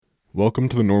Welcome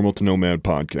to the Normal to Nomad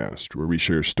podcast, where we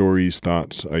share stories,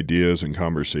 thoughts, ideas, and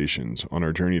conversations on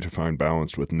our journey to find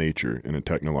balance with nature in a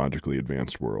technologically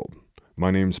advanced world.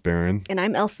 My name's Baron. And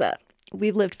I'm Elsa.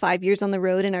 We've lived 5 years on the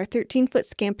road in our 13-foot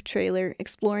Scamp trailer,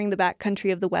 exploring the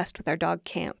backcountry of the West with our dog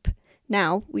Camp.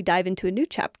 Now, we dive into a new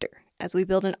chapter as we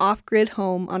build an off-grid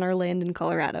home on our land in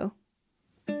Colorado.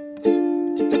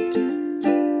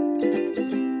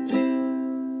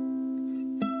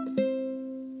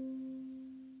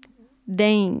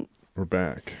 Dang. We're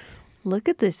back. Look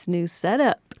at this new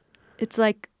setup. It's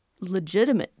like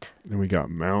legitimate. And we got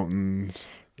mountains,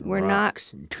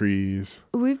 rocks, and trees.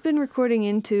 We've been recording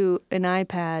into an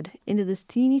iPad, into this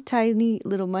teeny tiny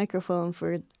little microphone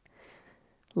for a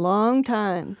long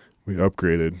time. We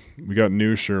upgraded. We got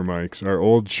new Shure mics.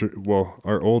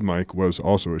 Our old mic was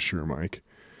also a Shure mic,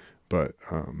 but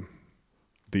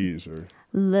these are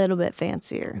A little bit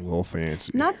fancier. a little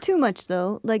fancy. Not too much,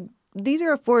 though. Like, these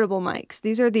are affordable mics.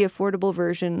 These are the affordable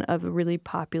version of a really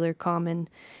popular, common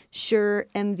Shure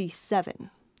MV7.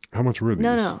 How much were these?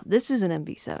 No. This is an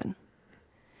MV7.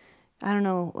 I don't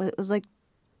know. It was like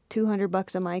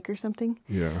 $200 a mic or something.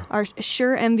 Yeah. Our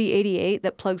Shure MV88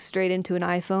 that plugs straight into an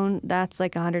iPhone, that's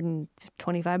like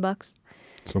 $125.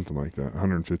 Something like that.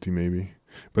 150 maybe.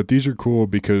 But these are cool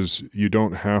because you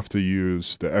don't have to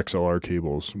use the XLR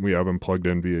cables. We have them plugged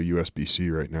in via USB-C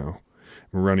right now.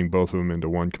 We're running both of them into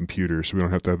one computer, so we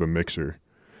don't have to have a mixer.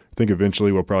 I think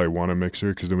eventually we'll probably want a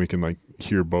mixer because then we can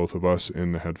hear both of us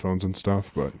in the headphones and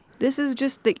stuff. But this is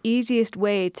just the easiest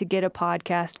way to get a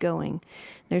podcast going.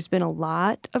 There's been a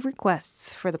lot of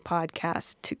requests for the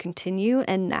podcast to continue,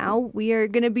 and now we are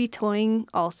going to be toying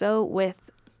also with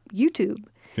YouTube.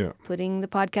 Yeah. Putting the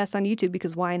podcast on YouTube,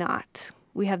 because why not?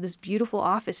 We have this beautiful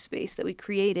office space that we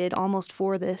created almost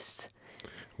for this.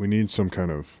 We need some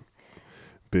kind of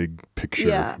big picture.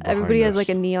 Yeah, everybody has like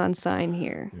a neon sign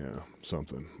here. Yeah,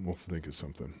 something. We'll think of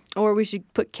something. Or we should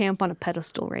put Camp on a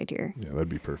pedestal right here. Yeah, that'd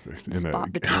be perfect.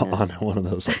 Spot between on us. one of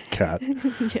those cat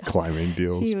climbing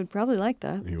deals. He would probably like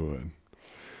that. He would.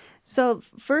 So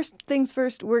first things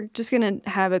first, we're just going to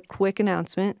have a quick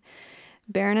announcement.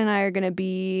 Baron and I are going to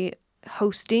be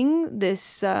hosting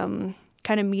this kind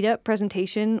of meetup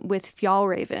presentation with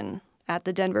Fjallraven at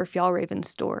the Denver Fjallraven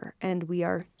store. And we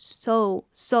are so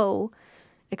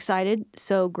excited,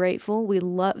 so grateful. We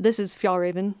love, this is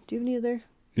Fjallraven. Do you have any other?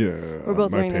 Yeah. We're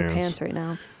both wearing their pants right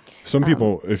now. Some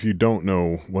people, if you don't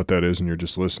know what that is and you're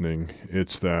just listening,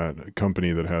 it's that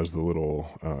company that has the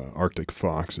little Arctic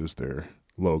fox as their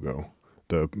logo.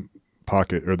 The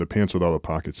pocket, or the pants with all the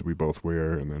pockets that we both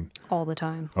wear, and then All the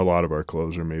time. a lot of our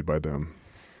clothes are made by them.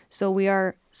 So we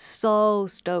are so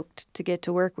stoked to get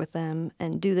to work with them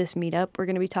and do this meetup. We're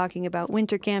going to be talking about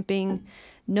winter camping,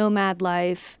 nomad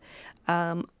life,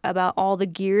 about all the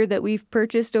gear that we've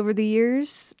purchased over the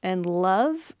years and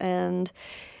love. And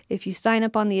if you sign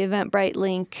up on the Eventbrite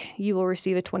link, you will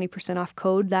receive a 20% off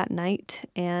code that night,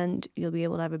 and you'll be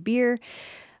able to have a beer.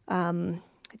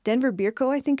 Denver Beer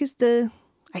Co., I think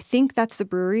that's the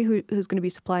brewery who's going to be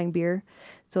supplying beer.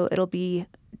 So it'll be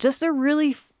just a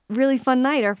really fun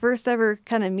night, our first ever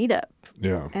kind of meetup.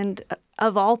 Yeah. And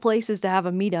of all places to have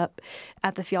a meetup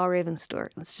at the Fjallraven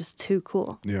store. It's just too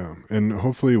cool. Yeah. And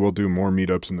hopefully we'll do more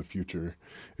meetups in the future.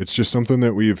 It's just something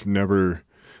that we've never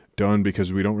done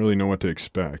because we don't really know what to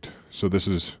expect. So this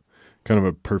is kind of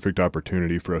a perfect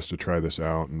opportunity for us to try this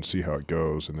out and see how it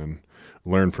goes and then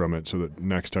learn from it so that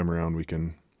next time around we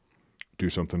can do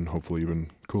something hopefully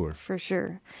even cooler. For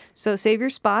sure. So save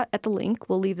your spot at the link.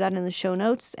 We'll leave that in the show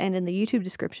notes and in the YouTube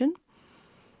description.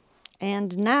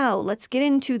 And now let's get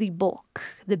into the bulk.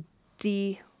 The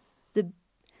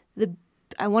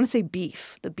I want to say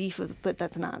beef. The beef of, but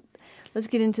that's not. Let's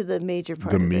get into the major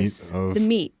part of this. The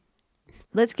meat.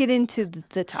 Let's get into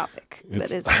the topic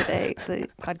that is today, the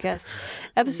podcast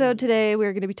episode today.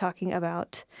 We're going to be talking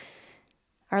about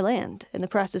our land and the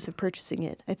process of purchasing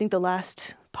it. I think the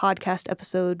last podcast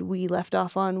episode we left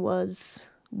off on was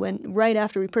right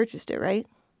after we purchased it, right?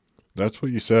 That's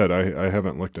what you said. I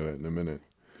haven't looked at it in a minute.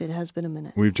 It has been a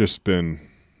minute. We've just been,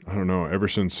 I don't know, ever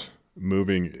since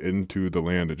moving into the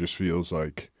land, it just feels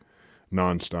like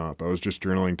nonstop. I was just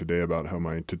journaling today about how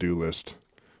my to-do list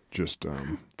just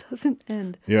doesn't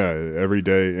end. Yeah, every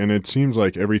day. And it seems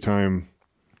like every time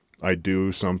I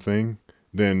do something,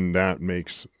 then that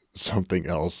makes something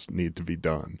else need to be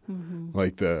done. Mm-hmm.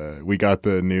 Like we got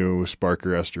the new spark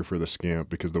arrestor for the Scamp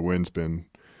because the wind's been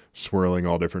swirling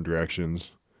all different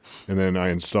directions. And then I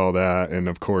install that, and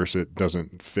of course it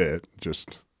doesn't fit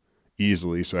just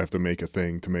easily, so I have to make a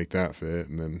thing to make that fit,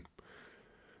 and then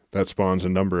that spawns a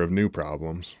number of new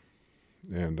problems.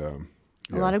 And a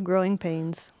lot of growing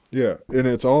pains. Yeah, and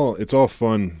it's all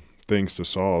fun things to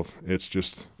solve. It's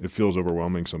just, it feels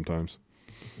overwhelming sometimes.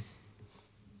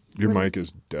 Your mic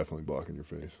is definitely blocking your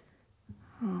face.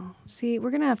 Oh, see,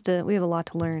 we have a lot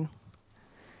to learn.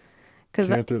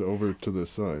 Cant it over to the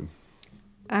side.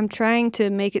 I'm trying to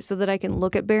make it so that I can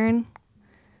look at Baron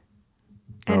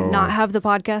and not have the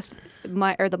podcast,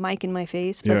 the mic in my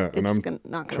face, but yeah, and it's I'm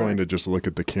not going to trying to just look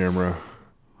at the camera.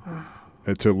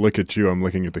 And to look at you, I'm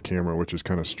looking at the camera, which is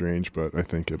kind of strange, but I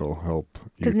think it'll help.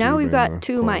 Because now we've got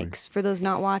two mics for those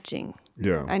not watching.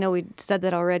 Yeah. I know we said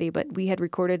that already, but we had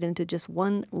recorded into just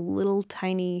one little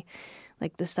tiny,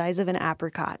 like the size of an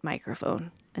apricot microphone.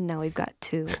 And now we've got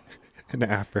two. An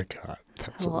apricot.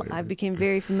 That's hilarious. I became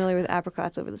very familiar with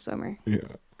apricots over the summer. Yeah.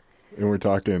 And we're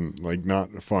talking like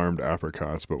not farmed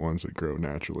apricots, but ones that grow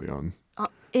naturally on.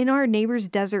 In our neighbor's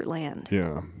desert land.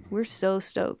 Yeah. We're so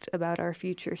stoked about our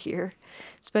future here,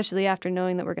 especially after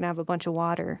knowing that we're going to have a bunch of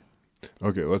water.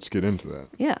 Okay, let's get into that.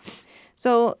 Yeah.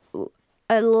 So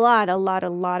a lot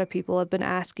of people have been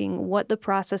asking what the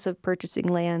process of purchasing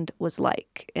land was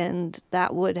like. And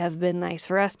that would have been nice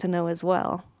for us to know as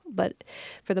well. But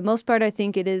for the most part, I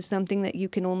think it is something that you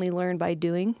can only learn by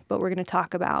doing. But we're going to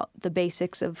talk about the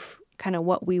basics of kind of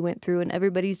what we went through, and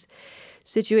everybody's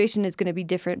situation is going to be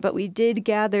different. But we did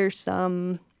gather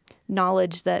some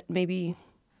knowledge that maybe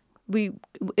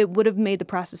it would have made the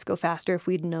process go faster if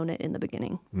we'd known it in the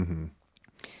beginning. Mm-hmm.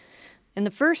 And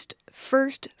the first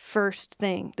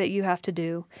thing that you have to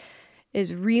do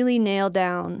is really nail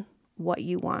down what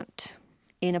you want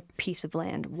in a piece of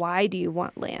land. Why do you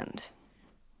want land?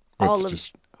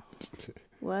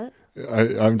 What?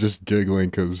 I'm just giggling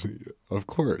because, of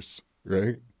course,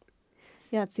 right?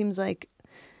 Yeah, it seems like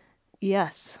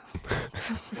yes.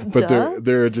 But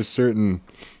there are just certain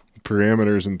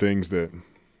parameters and things that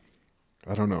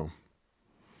I don't know.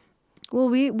 Well,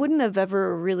 we wouldn't have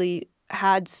ever really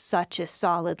had such a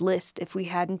solid list if we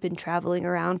hadn't been traveling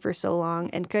around for so long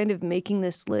and kind of making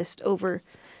this list over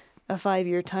a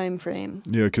 5-year time frame.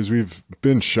 Yeah, because we've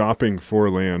been shopping for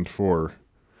land for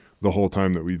the whole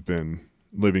time that we've been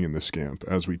living in the Scamp.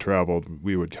 As we traveled,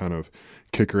 we would kind of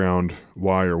kick around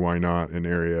why or why not an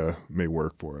area may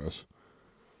work for us.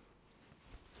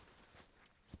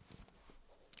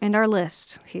 And our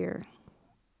list here.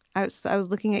 I was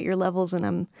looking at your levels and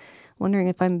I'm wondering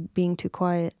if I'm being too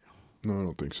quiet. No, I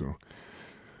don't think so.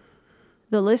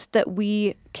 The list that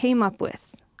we came up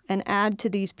with, and add to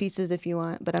these pieces if you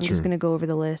want, but I'm just going to go over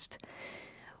the list.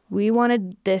 We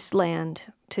wanted this land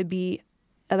to be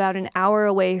about an hour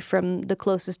away from the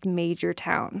closest major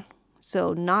town.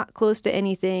 So not close to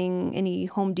anything, any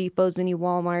Home Depots, any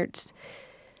Walmarts,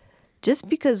 just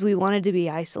because we wanted to be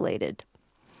isolated.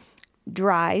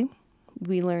 Dry.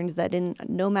 We learned that in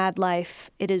nomad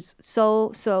life, it is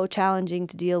so challenging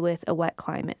to deal with a wet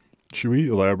climate. Should we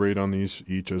elaborate on these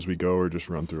each as we go or just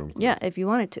run through them? Yeah, if you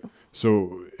wanted to.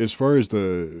 So as far as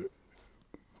the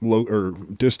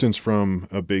distance from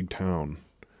a big town,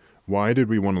 why did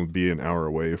we want to be an hour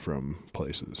away from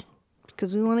places?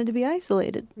 Because we wanted to be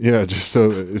isolated. Yeah, just so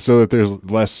that there's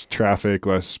less traffic,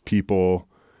 less people,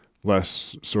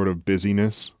 less sort of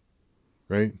busyness,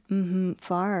 right? Mm-hmm.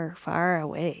 Far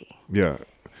away. Yeah.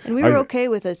 And we were okay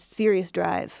with a serious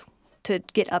drive to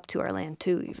get up to our land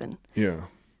too, even. Yeah.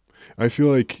 I feel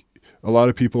like a lot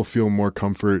of people feel more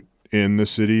comfort in the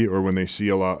city or when they see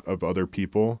a lot of other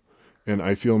people. And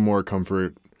I feel more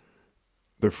comfort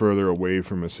the further away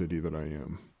from a city that I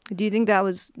am. Do you think that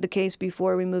was the case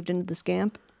before we moved into the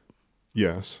Scamp?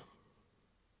 Yes.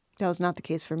 That was not the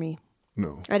case for me.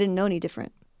 No. I didn't know any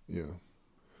different. Yeah.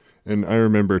 And I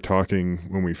remember talking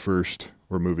when we first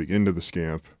were moving into the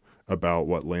Scamp about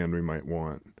what land we might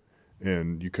want.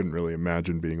 And you couldn't really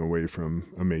imagine being away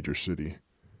from a major city.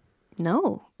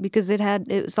 No, because it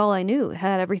was all I knew. It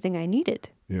had everything I needed.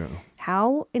 Yeah.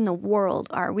 How in the world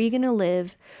are we going to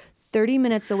live 30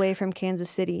 minutes away from Kansas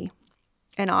City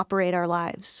and operate our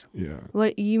lives? Yeah.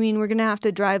 What you mean we're going to have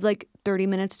to drive like 30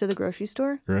 minutes to the grocery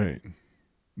store? Right.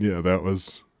 Yeah, that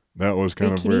was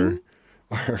kind of where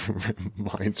our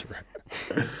minds were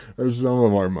at. Or some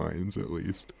of our minds at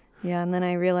least. Yeah, and then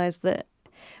I realized that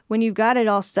when you've got it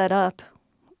all set up,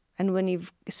 and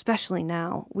especially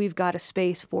now, we've got a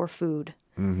space for food.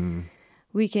 Mm-hmm.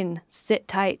 We can sit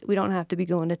tight. We don't have to be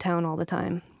going to town all the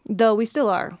time. Though we still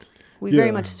are. We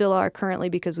very much still are currently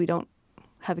because we don't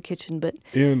have a kitchen.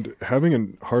 And having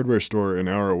a hardware store an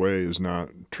hour away is not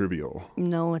trivial.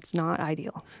 No, it's not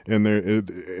ideal. And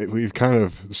we've kind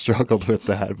of struggled with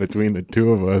that between the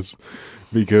two of us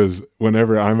because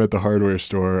whenever I'm at the hardware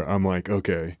store, I'm like,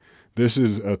 okay, this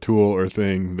is a tool or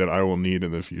thing that I will need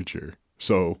in the future.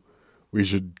 So we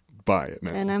should buy it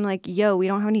now. And I'm like, yo, we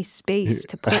don't have any space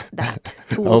to put that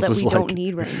tool was that just we don't like,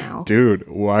 need right now. Dude,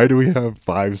 why do we have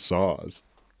 5 saws?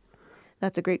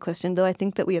 That's a great question, though I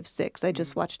think that we have 6. I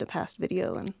just watched a past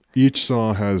video and Each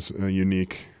saw has a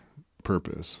unique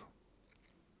purpose.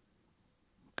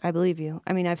 I believe you.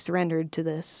 I mean, I've surrendered to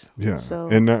this. Yeah. So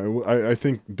And I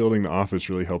think building the office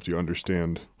really helped you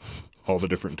understand all the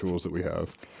different tools that we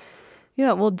have.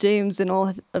 yeah, well, James and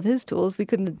all of his tools, we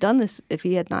couldn't have done this if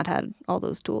he had not had all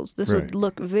those tools. This Right. would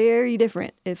look very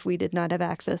different if we did not have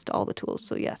access to all the tools.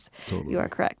 So yes, Totally. you are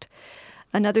correct.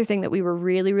 Another thing that we were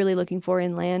really, really looking for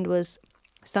in land was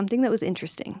something that was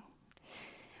interesting.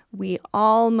 We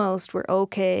almost were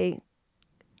okay.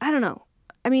 I don't know.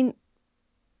 I mean,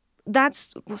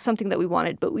 that's something that we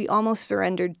wanted, but we almost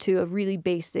surrendered to a really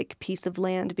basic piece of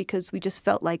land because we just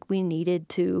felt like we needed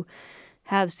to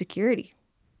have security.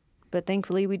 But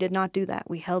thankfully, we did not do that.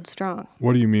 We held strong.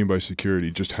 What do you mean by security?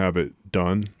 Just have it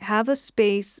done? Have a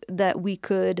space that we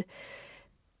could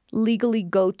legally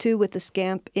go to with a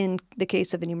scamp in the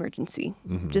case of an emergency.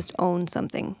 Just own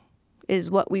something is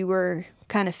what we were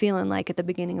kind of feeling like at the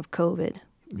beginning of COVID.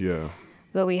 Yeah.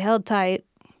 But we held tight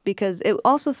because it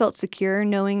also felt secure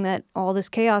knowing that all this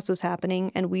chaos was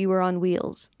happening and we were on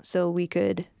wheels, so we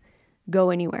could go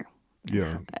anywhere.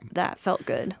 Yeah. That felt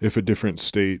good. If a different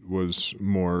state was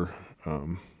more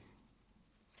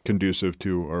conducive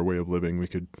to our way of living, we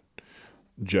could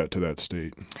jet to that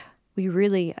state. We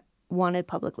really wanted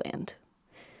public land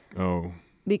Oh,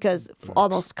 because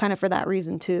almost kind of for that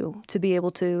reason too, to be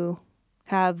able to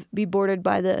be boarded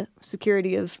by the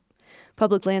security of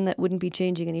public land that wouldn't be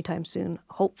changing anytime soon,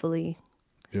 hopefully.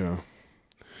 yeah.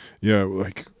 Yeah,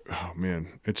 like, oh man,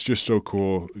 it's just so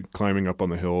cool climbing up on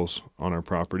the hills on our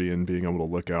property and being able to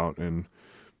look out and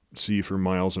see for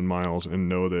miles and miles and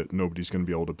know that nobody's going to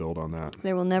be able to build on that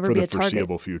There will never for be the a target.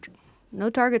 foreseeable future. No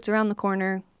targets around the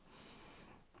corner,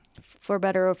 for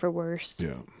better or for worse. Yeah.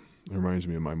 It reminds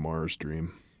me of my Mars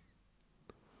dream.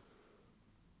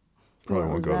 Probably What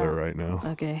won't was go there that? right now.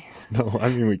 Okay. No, I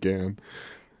mean we can.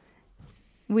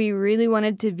 We really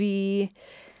wanted to be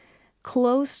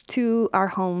close to our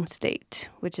home state,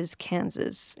 which is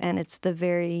Kansas, and it's the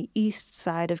very east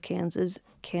side of Kansas,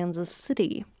 Kansas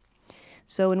City.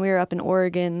 So when we were up in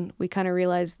Oregon, we kind of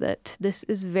realized that this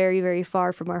is very, very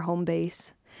far from our home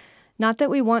base. Not that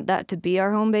we want that to be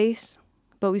our home base,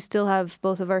 but we still have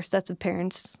both of our sets of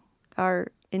parents are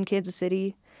in Kansas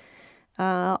City.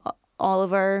 All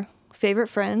of our favorite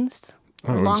friends.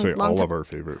 I wouldn't say all of our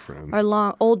favorite friends.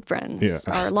 Our old friends, Yeah.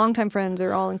 our longtime friends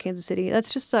are all in Kansas City.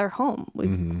 That's just our home.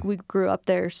 We grew up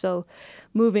there, so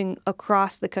moving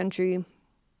across the country,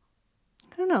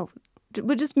 I don't know,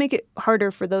 would just make it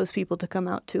harder for those people to come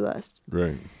out to us.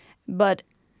 Right. But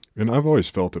And I've always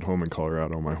felt at home in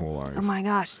Colorado my whole life. oh my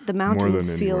gosh, the More mountains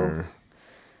than feel anywhere.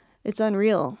 it's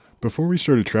unreal. Before we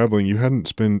started traveling, you hadn't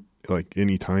spent like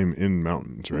any time in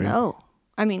mountains, right? No,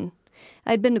 I mean,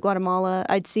 I'd been to Guatemala.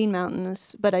 I'd seen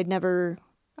mountains, but I'd never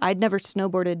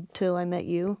snowboarded till I met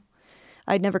you.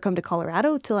 I'd never come to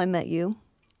Colorado till I met you.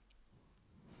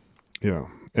 Yeah.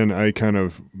 And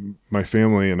my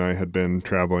family and I had been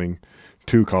traveling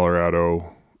to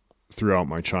Colorado throughout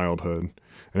my childhood.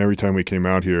 And every time we came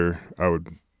out here, I would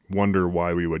wonder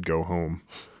why we would go home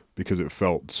because it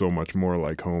felt so much more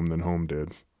like home than home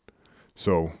did.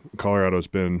 So Colorado's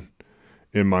been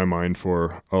in my mind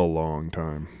for a long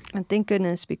time. And thank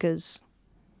goodness, because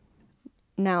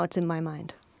now it's in my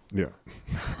mind. Yeah.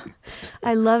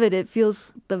 I love it. It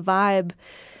feels the vibe.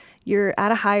 You're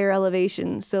at a higher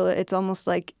elevation, so it's almost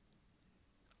like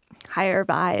higher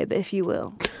vibe, if you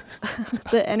will.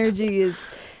 The energy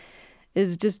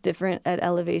is just different at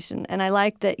elevation. And I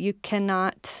like that you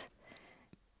cannot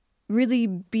really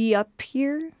be up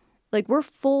here. Like, we're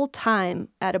full time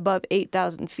at above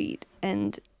 8,000 feet,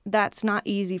 and that's not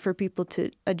easy for people to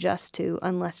adjust to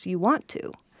unless you want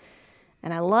to.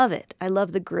 And I love it. I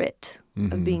love the grit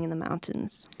of being in the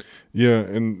mountains. Yeah,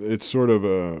 and it's sort of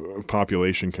a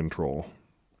population control.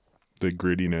 The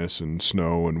grittiness and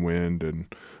snow and wind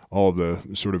and all of the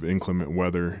sort of inclement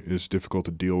weather is difficult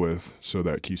to deal with, so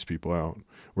that keeps people out.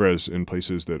 Whereas in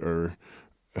places that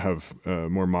have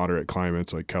more moderate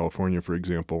climates, like California, for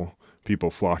example,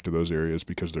 people flock to those areas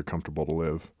because they're comfortable to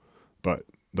live. But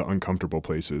the uncomfortable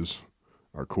places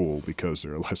are cool because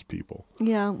there are less people.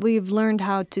 Yeah, we've learned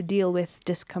how to deal with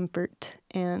discomfort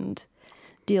and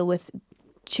deal with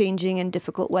changing and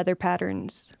difficult weather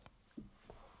patterns.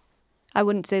 I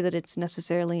wouldn't say that it's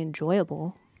necessarily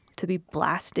enjoyable to be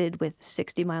blasted with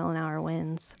 60-mile-an-hour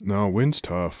winds. No, wind's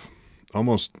tough.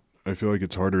 I feel like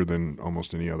it's harder than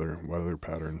almost any other weather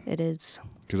pattern. It is.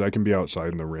 Because I can be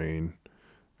outside in the rain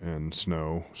and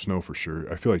snow. Snow for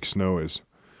sure. I feel like snow is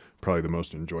probably the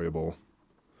most enjoyable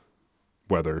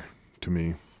weather to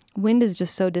me. Wind is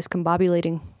just so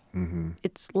discombobulating. Mm-hmm.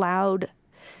 It's loud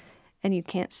and you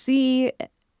can't see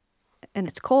and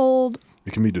it's cold.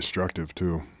 It can be destructive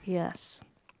too. Yes.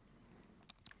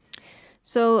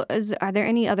 So are there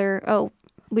any other... Oh,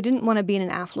 we didn't want to be in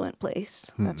an affluent place.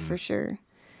 That's for sure.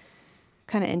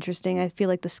 Kind of interesting. I feel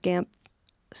like the scamp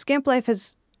life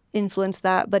has influenced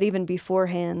that, but even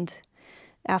beforehand,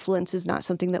 affluence is not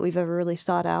something that we've ever really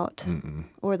sought out,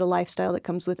 or the lifestyle that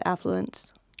comes with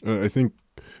affluence. I think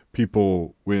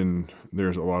people, when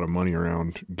there's a lot of money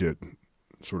around, get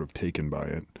sort of taken by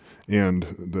it. And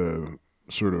the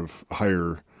sort of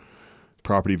higher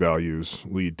property values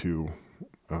lead to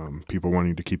people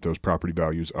wanting to keep those property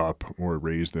values up or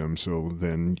raise them. So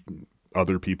then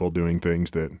other people doing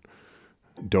things that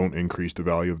don't increase the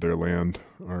value of their land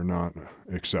are not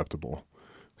acceptable.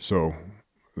 So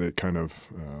it kind of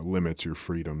limits your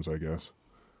freedoms, I guess.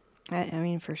 I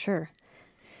mean, for sure.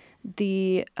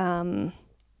 The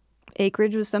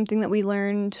acreage was something that we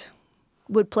learned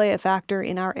would play a factor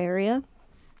in our area.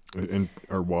 And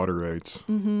our water rights.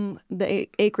 The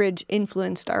acreage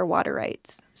influenced our water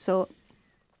rights. So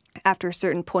after a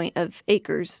certain point of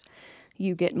acres,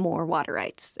 you get more water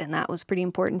rights. And that was pretty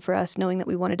important for us, knowing that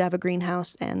we wanted to have a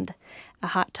greenhouse and a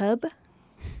hot tub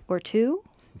or two.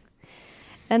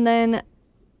 And then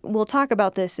we'll talk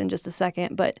about this in just a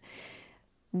second, but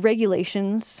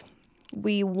regulations,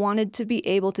 we wanted to be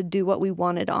able to do what we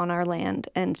wanted on our land.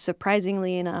 And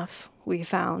surprisingly enough, we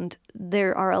found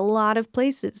there are a lot of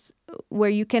places where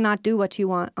you cannot do what you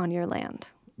want on your land.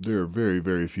 There are very,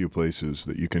 very few places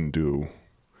that you can do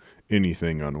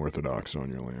anything unorthodox on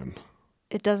your land.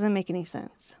 It doesn't make any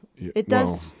sense. Yeah, It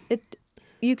does.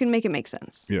 You can make it make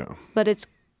sense. Yeah. But it's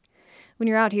when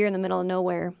you're out here in the middle of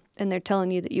nowhere and they're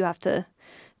telling you that you have to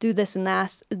do this and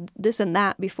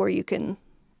that before you can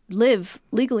live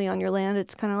legally on your land.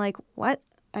 It's kind of like, what?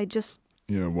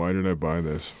 Yeah, why did I buy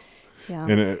this? Yeah.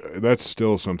 And that's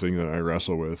still something that I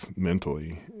wrestle with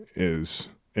mentally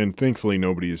and thankfully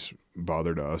nobody's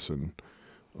bothered us, and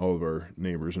all of our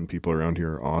neighbors and people around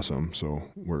here are awesome. So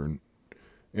we're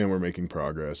making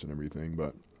progress and everything.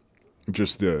 But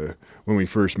just when we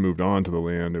first moved on to the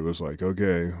land, it was like,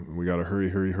 okay, we got to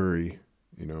hurry,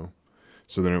 you know?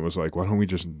 So then it was like, why don't we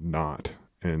just not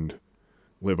and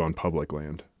live on public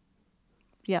land?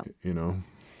 Yeah. You know?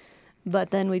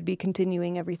 But then we'd be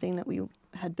continuing everything that we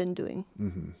had been doing.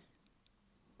 Mm-hmm.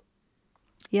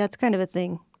 Yeah, it's kind of a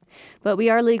thing. But we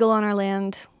are legal on our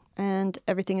land, and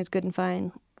everything is good and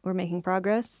fine. We're making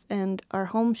progress, and our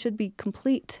home should be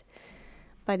complete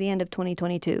by the end of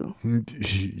 2022.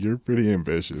 You're pretty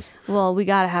ambitious. Well, we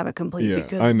got to have it complete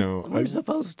because I know. we're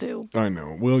supposed to. I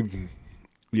know. Well,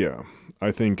 yeah,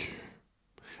 I think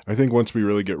once we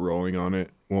really get rolling on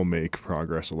it, we'll make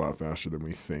progress a lot faster than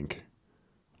we think.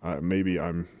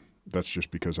 That's just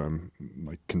because I'm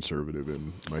like conservative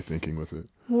in my thinking with it.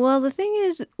 Well, the thing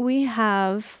is, we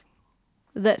have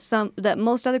that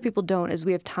most other people don't, is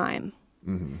we have time.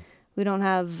 Mm-hmm. We don't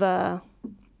have,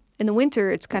 in the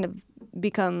winter, it's kind of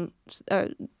become a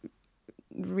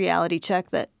reality check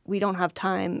that we don't have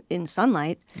time in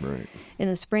sunlight. Right. In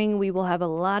the spring, we will have a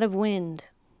lot of wind,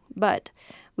 but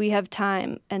we have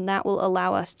time, and that will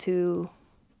allow us to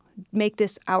make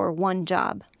this our one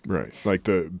job. Right. Like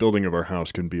the building of our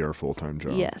house can be our full-time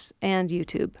job. Yes, and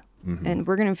YouTube. Mm-hmm. And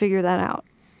we're going to figure that out,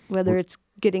 whether it's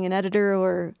getting an editor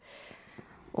or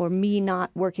me not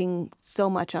working so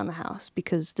much on the house,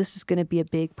 because this is going to be a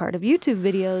big part of YouTube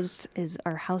videos is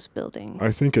our house building.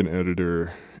 I think an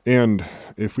editor, and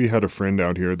if we had a friend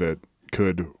out here that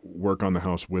could work on the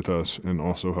house with us and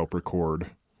also help record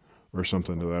or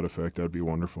something to that effect, that'd be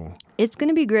wonderful. It's going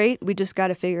to be great. We just got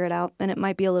to figure it out, and it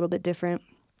might be a little bit different,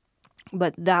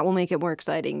 but that will make it more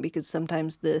exciting because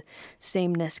sometimes the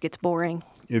sameness gets boring.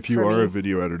 If you are a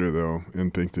video editor, though,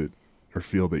 and think that or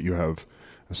feel that you have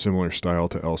a similar style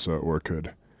to Elsa or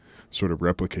could sort of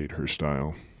replicate her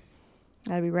style,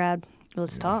 that'd be rad.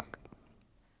 Let's talk.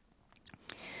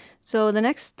 So the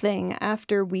next thing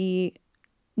after we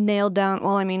nailed down,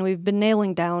 we've been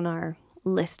nailing down our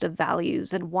list of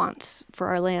values and wants for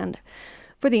our land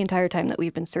for the entire time that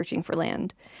we've been searching for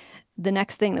land. The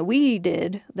next thing that we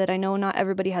did that I know not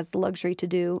everybody has the luxury to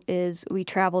do is we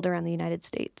traveled around the United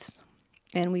States,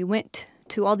 and we went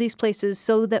to all these places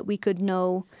so that we could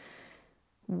know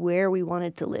where we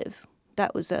wanted to live.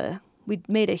 We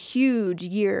made a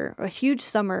huge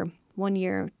summer one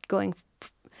year going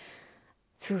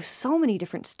through so many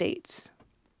different states.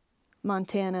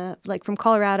 Montana, like from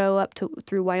Colorado up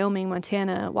through Wyoming,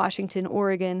 Montana, Washington,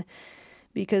 Oregon,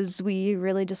 because we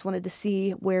really just wanted to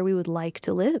see where we would like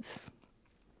to live.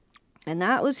 And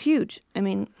that was huge. I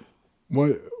mean,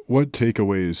 What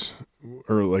takeaways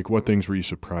or like what things were you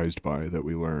surprised by that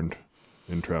we learned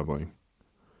in traveling?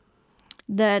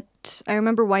 that I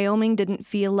remember Wyoming didn't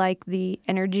feel like the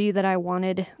energy that I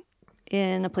wanted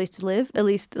in a place to live, at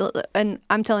least. And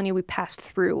I'm telling you, we passed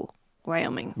through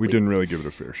Wyoming. We didn't really give it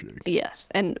a fair shake. Yes.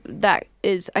 And that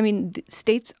is, I mean, the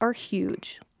states are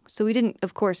huge. So we didn't,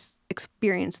 of course,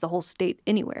 experience the whole state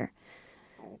anywhere.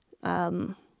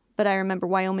 But I remember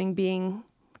Wyoming being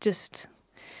just,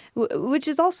 which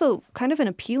is also kind of an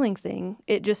appealing thing.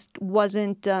 It just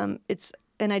wasn't, and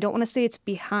I don't want to say it's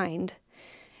behind.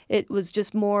 It was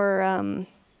just more,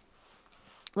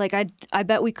 like I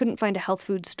bet we couldn't find a health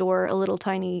food store, a little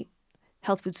tiny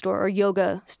health food store or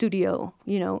yoga studio,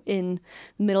 in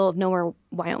the middle of nowhere,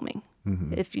 Wyoming,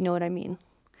 if you know what I mean.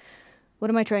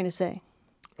 What am I trying to say?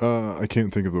 I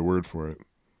can't think of the word for it.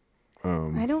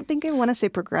 I don't think I want to say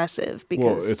progressive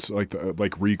because... Well, it's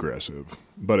like regressive,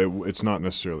 but it's not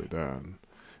necessarily that.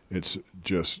 It's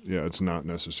just, it's not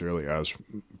necessarily as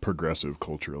progressive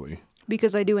culturally.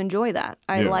 Because I do enjoy that.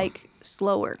 I like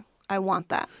slower. I want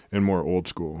that. And more old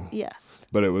school. Yes.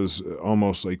 But it was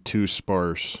almost like too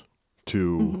sparse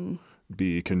to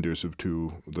be conducive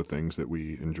to the things that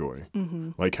we enjoy.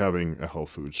 Like having a health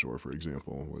food store, for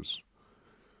example, was...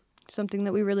 something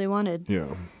that we really wanted.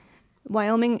 Yeah.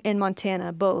 Wyoming and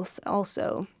Montana both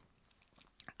also.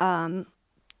 The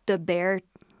bear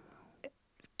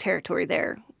territory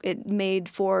there, it made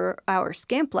for our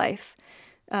scamp life.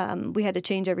 We had to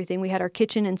change everything. We had our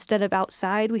kitchen, instead of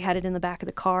outside, we had it in the back of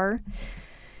the car.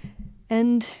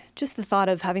 And just the thought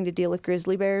of having to deal with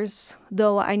grizzly bears,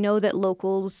 though I know that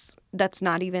locals, that's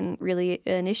not even really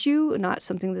an issue, not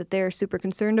something that they're super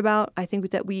concerned about. I think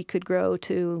that we could grow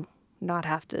to not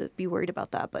have to be worried about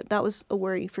that, but that was a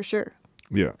worry for sure.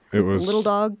 Yeah, it was... the little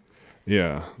dog.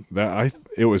 Yeah,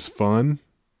 it was fun.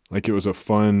 Like, it was a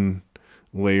fun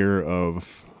layer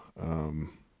of...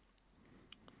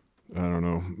 I don't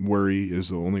know, worry is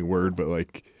the only word, but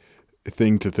like a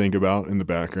thing to think about in the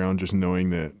background, just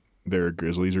knowing that there are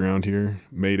grizzlies around here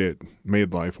made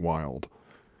life wild.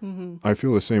 I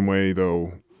feel the same way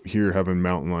though here, having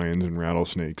mountain lions and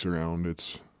rattlesnakes around.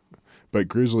 But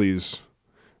grizzlies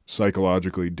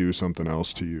psychologically do something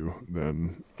else to you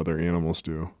than other animals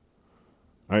do.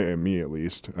 Me at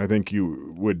least. I think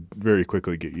you would very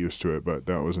quickly get used to it, but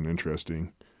that was an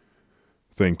interesting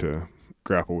thing to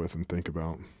grapple with and think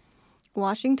about.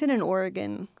 Washington and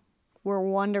Oregon were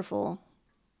wonderful,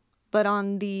 but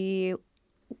on the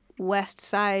west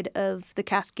side of the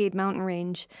Cascade Mountain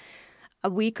Range,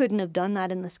 we couldn't have done that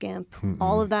in the Scamp.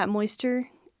 All of that moisture,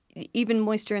 even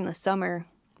moisture in the summer,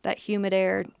 that humid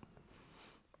air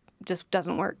just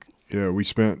doesn't work. Yeah, we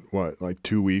spent, like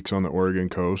 2 weeks on the Oregon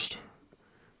coast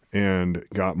and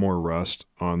got more rust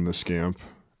on the Scamp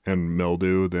and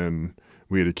mildew than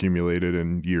we had accumulated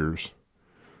in years.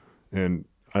 And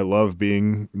I love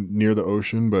being near the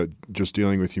ocean, but just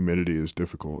dealing with humidity is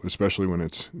difficult, especially when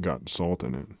it's got salt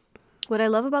in it. What I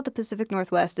love about the Pacific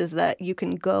Northwest is that you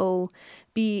can go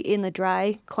be in the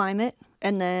dry climate,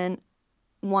 and then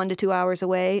 1 to 2 hours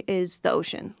away is the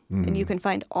ocean. And you can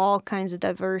find all kinds of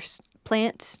diverse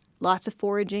plants, lots of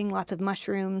foraging, lots of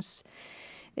mushrooms.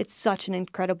 It's such an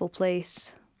incredible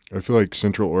place. I feel like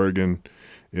Central Oregon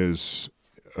is...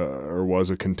 or was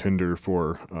a contender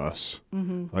for us.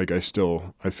 Like I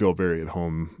feel very at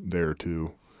home there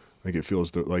too. Like it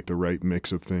feels like the right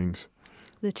mix of things.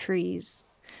 The trees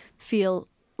feel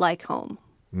like home.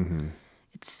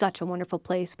 It's such a wonderful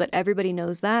place, but everybody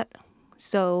knows that,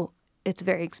 so it's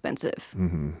very expensive.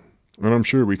 And I'm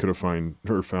sure we could have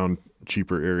found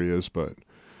cheaper areas, but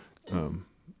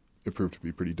it proved to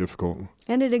be pretty difficult.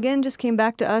 And it again just came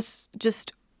back to us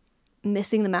just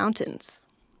missing the mountains.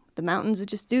 The mountains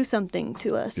just do something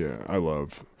to us. Yeah, I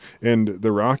love. And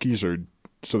the Rockies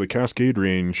so the Cascade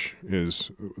Range is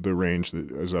the range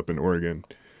that is up in Oregon.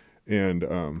 And,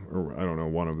 or I don't know,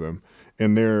 one of them.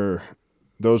 And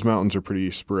those mountains are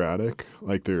pretty sporadic,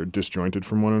 like they're disjointed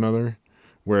from one another.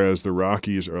 Whereas the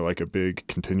Rockies are like a big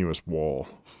continuous wall.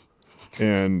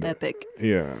 And it's epic.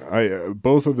 Yeah,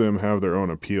 both of them have their own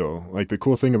appeal. Like the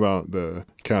cool thing about the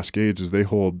Cascades is they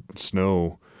hold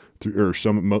snow, or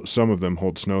some of them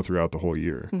hold snow throughout the whole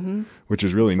year, which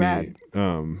is really neat.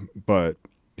 But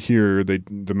here,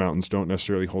 the mountains don't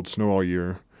necessarily hold snow all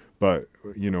year, but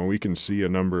we can see a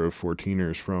number of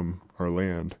 14ers from our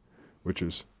land, which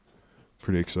is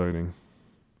pretty exciting.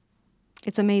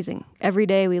 It's amazing. Every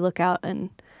day we look out, and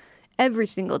every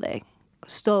single day,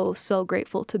 so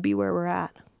grateful to be where we're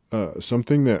at.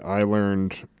 Something that I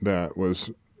learned that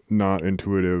was not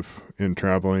intuitive in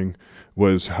traveling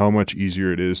was how much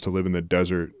easier it is to live in the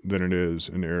desert than it is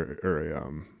in a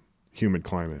humid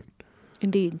climate.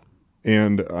 Indeed.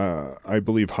 And I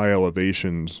believe high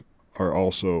elevations are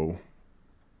also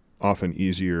often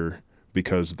easier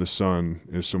because the sun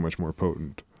is so much more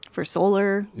potent. For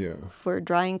solar, Yeah. for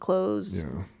drying clothes.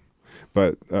 Yeah.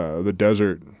 But the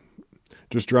desert,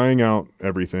 just drying out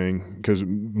everything, because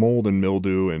mold and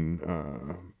mildew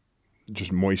and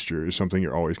just moisture is something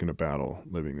you're always going to battle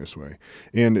living this way.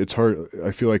 And it's hard.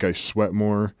 I feel like I sweat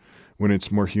more when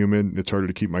it's more humid. It's harder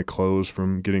to keep my clothes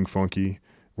from getting funky.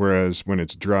 Whereas when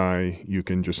it's dry, you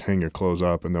can just hang your clothes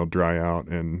up and they'll dry out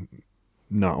and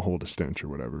not hold a stench or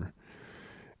whatever.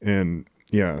 And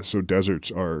yeah, so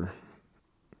deserts are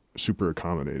super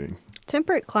accommodating.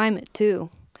 Temperate climate, too.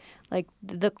 Like,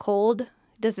 the cold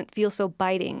doesn't feel so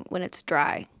biting when it's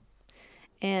dry.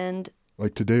 And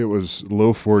Like today it was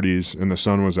low 40s and the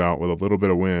sun was out with a little bit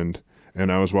of wind,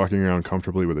 and I was walking around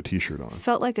comfortably with a t-shirt on.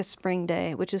 felt like a spring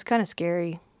day, which is kind of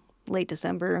scary. Late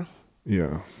December.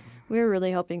 Yeah. We were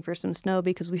really hoping for some snow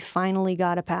because we finally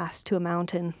got a pass to a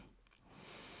mountain.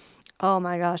 Oh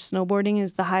my gosh, snowboarding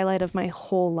is the highlight of my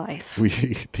whole life. We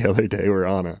the other day we're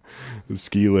on a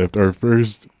ski lift, our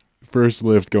first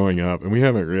lift going up, and we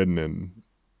haven't ridden in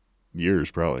years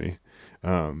probably.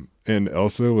 And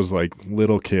Elsa was like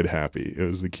little kid happy. It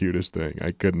was the cutest thing.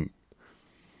 I couldn't.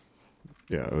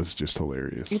 Yeah, it was just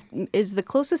hilarious. It is the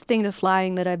closest thing to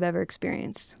flying that I've ever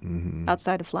experienced Mm-hmm.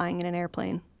 outside of flying in an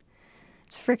airplane.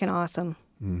 It's freaking awesome.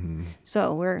 Mm-hmm.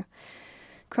 So we're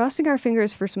crossing our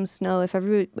fingers for some snow. If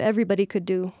everybody could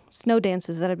do snow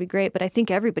dances, that'd be great. But I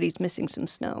think everybody's missing some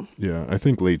snow. Yeah, I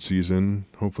think late season.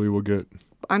 Hopefully, we'll get.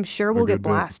 I'm sure we'll good get bit.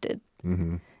 blasted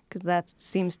Mm-hmm. because that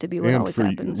seems to be what And always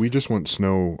happens. we just want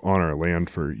snow on our land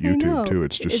for I YouTube know. too.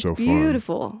 It's just so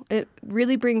beautiful. It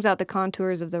really brings out the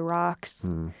contours of the rocks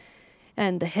fun.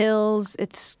 and the hills.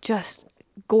 It's just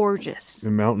gorgeous.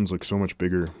 And mountains look so much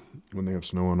bigger when they have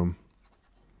snow on them.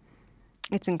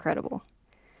 It's incredible.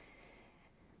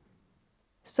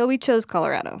 So we chose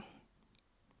Colorado,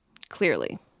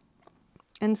 clearly.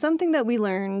 And something that we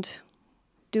learned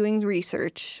doing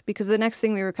research, because the next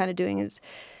thing we were kind of doing is,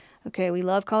 okay, we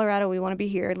love Colorado, we want to be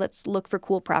here, let's look for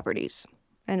cool properties.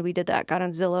 And we did that, got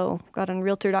on Zillow, got on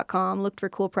Realtor.com, looked for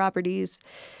cool properties.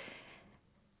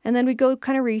 And then we'd go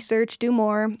kind of research, do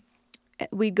more.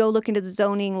 We'd go look into the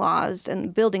zoning laws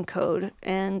and building code,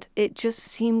 and it just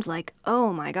seemed like,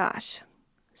 oh my gosh,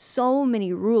 so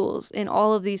many rules in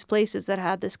all of these places that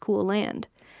had this cool land.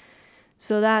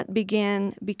 So that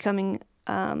began becoming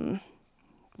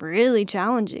really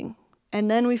challenging. And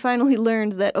then we finally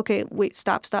learned that, okay, wait,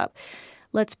 stop.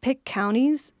 Let's pick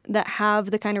counties that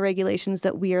have the kind of regulations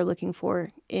that we are looking for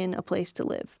in a place to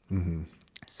live. Mm-hmm.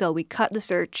 So we cut the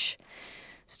search,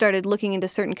 started looking into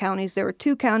certain counties. There were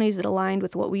 2 counties that aligned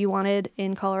with what we wanted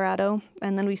in Colorado.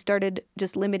 And then we started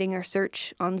just limiting our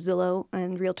search on Zillow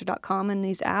and Realtor.com and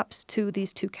these apps to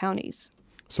these 2 counties.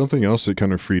 Something else that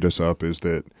kind of freed us up is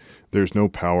that there's no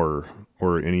power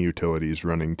or any utilities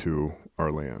running to our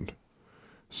land.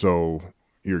 So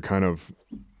you're kind of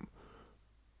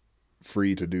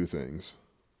free to do things.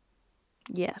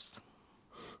 Yes,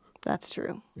 that's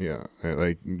true. Yeah.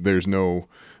 Like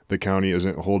the county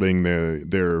isn't holding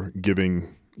they're giving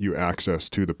you access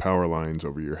to the power lines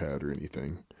over your head or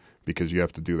anything because you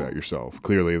have to do that yourself.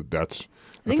 Clearly that's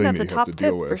I think that's a top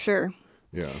tip for sure.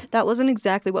 Yeah. That wasn't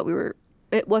exactly what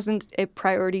it wasn't a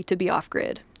priority to be off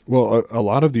grid. Well, a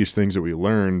lot of these things that we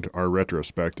learned are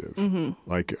retrospective. Mm-hmm.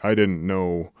 Like I didn't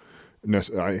know.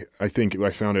 I think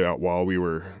I found it out while we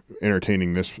were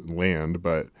entertaining this land,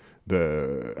 but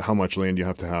how much land you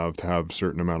have to have a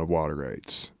certain amount of water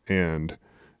rights and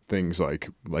things like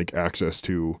access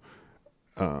to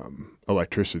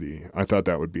electricity. I thought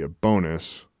that would be a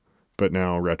bonus, but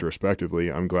now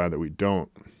retrospectively, I'm glad that we don't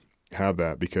have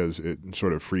that because it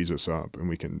sort of frees us up and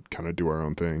we can kind of do our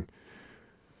own thing.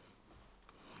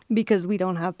 Because we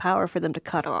don't have power for them to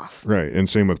cut off. Right, and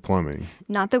same with plumbing.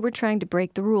 Not that we're trying to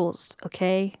break the rules,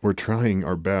 okay? We're trying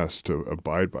our best to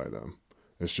abide by them.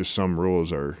 It's just some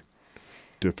rules are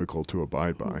difficult to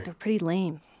abide by. They're pretty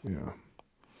lame. Yeah.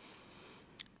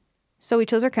 So we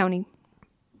chose our county.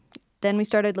 Then we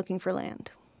started looking for land.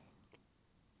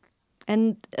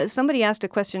 And somebody asked a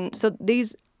question. So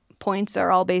these points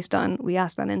are all based on, we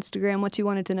asked on Instagram what you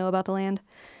wanted to know about the land.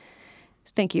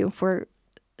 Thank you for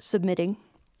submitting.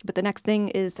 But the next thing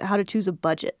is how to choose a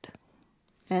budget.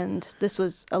 And this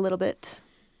was a little bit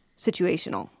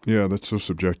situational. Yeah, that's so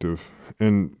subjective.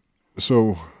 And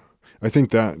so I think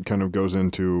that kind of goes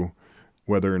into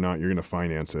whether or not you're going to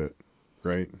finance it,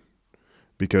 right?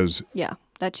 Because Yeah,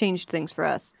 that changed things for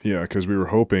us. Yeah, because we were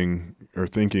hoping or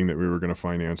thinking that we were going to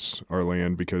finance our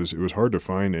land because it was hard to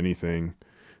find anything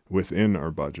within our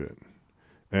budget.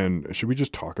 And should we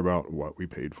just talk about what we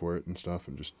paid for it and stuff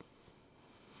and just...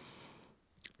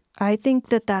 I think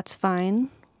that that's fine.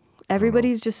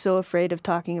 Everybody's just so afraid of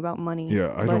talking about money.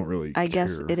 Yeah, I don't really I care.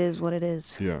 guess it is what it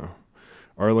is. Yeah.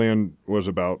 Our land was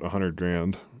about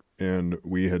 $100,000, and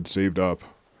we had saved up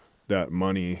that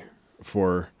money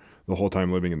for the whole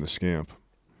time living in the Scamp.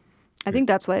 I think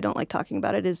that's why I don't like talking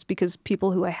about it, is because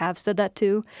people who I have said that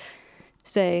to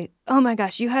say, "Oh my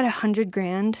gosh, you had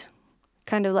 $100,000,"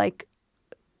 kind of like,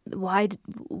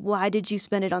 why did you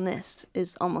spend it on this?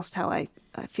 Is almost how I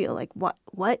feel like,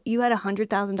 what you had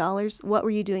 $100,000? What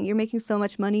were you doing? You're making so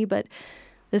much money, but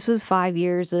this was 5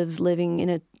 years of living in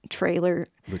a trailer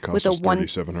That cost with a us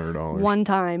 $3,700.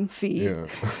 one-time fee. Yeah.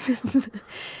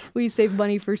 We saved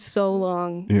money for so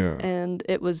long. Yeah. And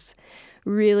it was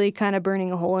really kind of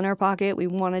burning a hole in our pocket. We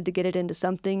wanted to get it into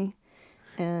something.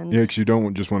 And Yeah, because you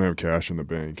don't just want to have cash in the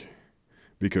bank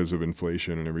because of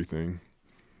inflation and everything.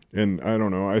 And I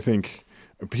don't know, I think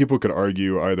people could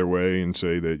argue either way and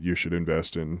say that you should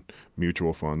invest in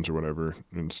mutual funds or whatever,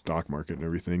 in stock market and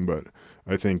everything. But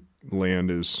I think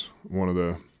land is one of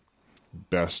the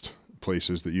best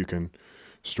places that you can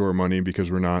store money because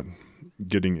we're not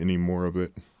getting any more of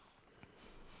it.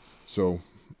 So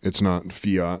it's not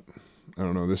fiat. I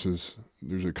don't know.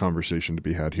 There's a conversation to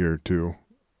be had here too.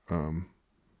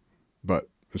 But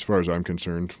as far as I'm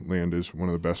concerned, land is one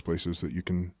of the best places that you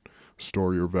can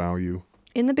store your value.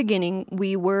 in the beginning,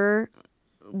 we were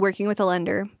working with a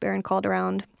lender. Barron called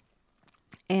around,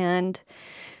 and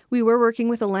we were working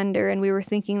with a lender, and we were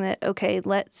thinking that, okay,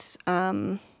 let's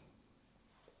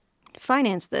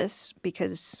finance this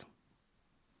because,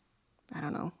 I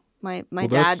don't know, my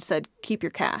dad said, keep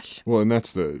your cash. Well, and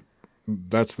that's the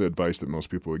advice that most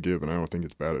people would give, and I don't think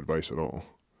it's bad advice at all.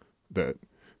 That,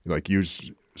 like,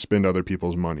 spend other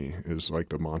people's money is like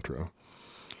the mantra.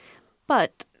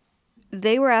 But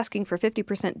they were asking for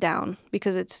 50% down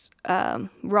because it's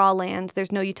raw land.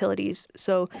 There's no utilities.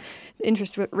 So the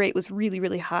interest rate was really,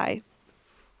 really high.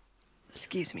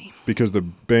 Excuse me. Because the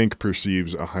bank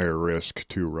perceives a higher risk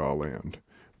to raw land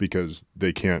because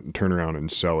they can't turn around and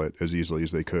sell it as easily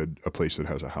as they could a place that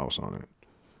has a house on it.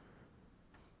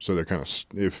 So they're kind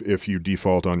of, if you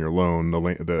default on your loan,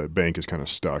 the bank is kind of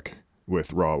stuck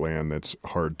with raw land that's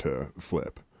hard to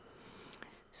flip.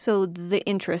 So the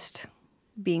interest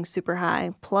being super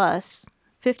high plus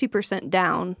 50%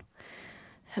 down,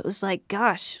 it was like,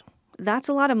 gosh, that's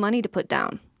a lot of money to put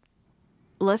down.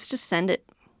 Let's just send it.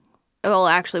 Well,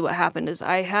 actually what happened is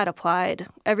I had applied.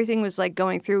 Everything was like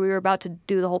going through. We were about to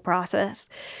do the whole process.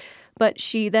 But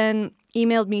she then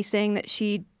emailed me saying that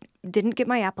she didn't get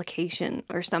my application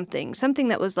or something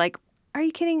that was like, are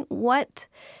you kidding? What?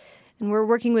 And we're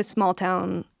working with small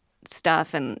town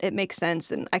stuff, and it makes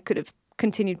sense, and I could have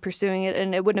continued pursuing it,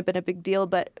 and it wouldn't have been a big deal,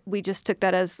 but we just took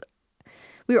that as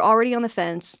we were already on the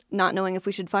fence, not knowing if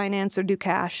we should finance or do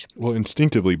cash. Well,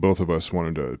 instinctively, both of us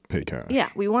wanted to pay cash. Yeah,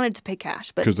 we wanted to pay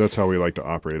cash, but because that's how we like to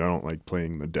operate. I don't like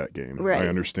playing the debt game. Right. I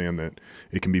understand that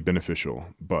it can be beneficial,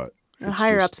 but the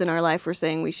higher ups in our life were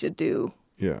saying we should do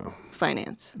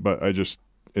finance. But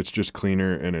it's just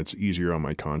cleaner, and it's easier on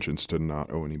my conscience to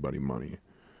not owe anybody money.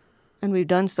 And we've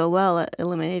done so well at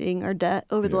eliminating our debt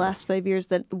over the last 5 years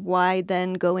that why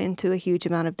then go into a huge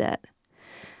amount of debt?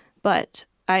 But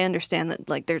I understand that,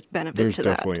 like, there's benefit to that.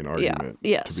 There's definitely an argument.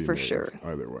 Yes, to be for made sure.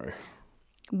 Either way.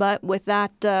 But with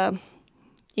that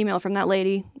email from that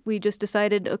lady, we just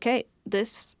decided, okay,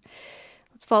 let's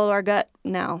follow our gut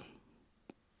now.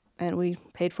 And we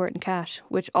paid for it in cash,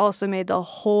 which also made the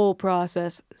whole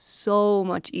process so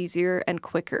much easier and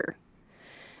quicker.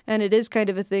 And it is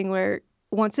kind of a thing where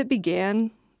once it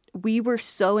began, we were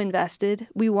so invested.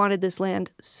 We wanted this land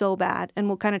so bad. And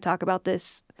we'll kind of talk about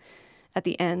this at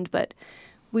the end, but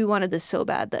we wanted this so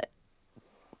bad that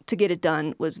to get it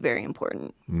done was very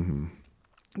important. Mm-hmm.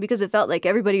 Because it felt like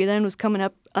everybody then was coming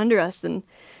up under us and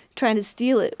trying to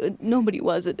steal it. Nobody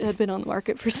was. It had been on the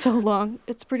market for so long.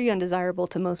 It's pretty undesirable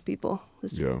to most people,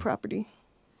 this property,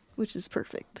 which is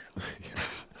perfect.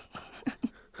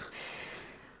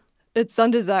 It's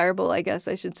undesirable, I guess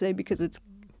I should say, because it's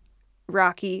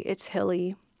rocky, it's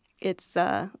hilly, it's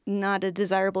not a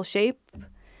desirable shape.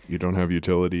 You don't have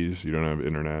utilities, you don't have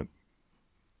internet.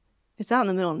 It's out in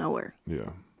the middle of nowhere. Yeah.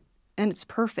 And it's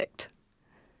perfect.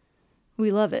 We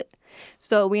love it.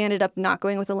 So we ended up not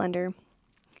going with a lender.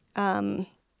 Finding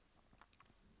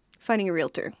a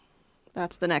realtor.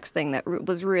 That's the next thing that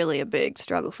was really a big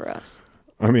struggle for us.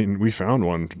 I mean, we found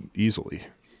one easily.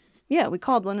 Yeah, we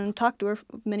called one and talked to her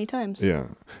many times. Yeah.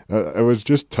 It was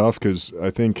just tough because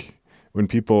I think when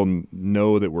people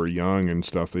know that we're young and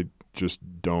stuff, they just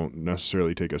don't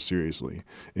necessarily take us seriously.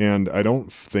 And I don't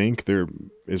think there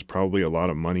is probably a lot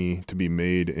of money to be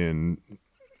made in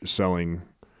selling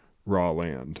raw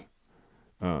land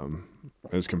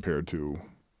as compared to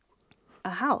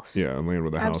A house. land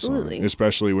with a house on Absolutely. it,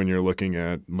 especially when you're looking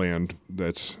at land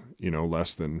that's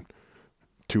less than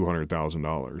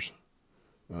 $200,000.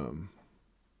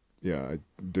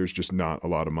 There's just not a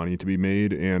lot of money to be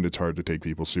made, and it's hard to take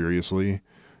people seriously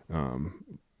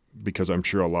because I'm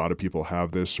sure a lot of people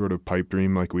have this sort of pipe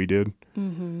dream like we did,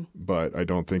 but I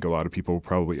don't think a lot of people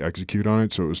probably execute on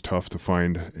it, so it was tough to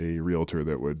find a realtor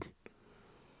that would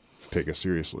take us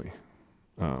seriously.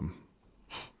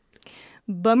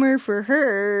 Bummer for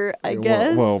her, I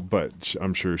guess. Well, but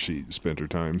I'm sure she spent her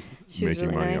time She was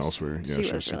making really money nice. elsewhere. Yeah,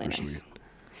 She was really super nice. sweet.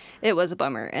 It was a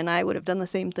bummer, and I would have done the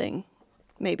same thing.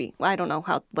 Maybe. I don't know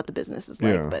what the business is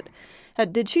like, Yeah.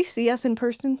 but did she see us in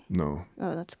person? No.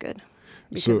 Oh, that's good.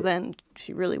 Because So- then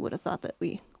she really would have thought that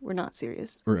we were not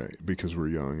serious. Right, because we're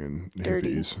young and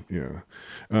Dirty. hippies.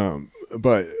 Yeah.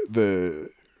 But the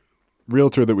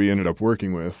realtor that we ended up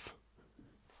working with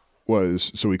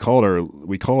we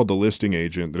called the listing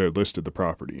agent that had listed the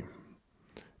property,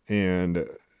 and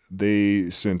they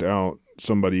sent out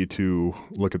somebody to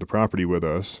look at the property with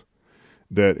us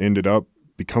that ended up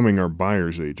becoming our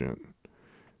buyer's agent.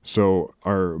 So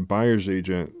our buyer's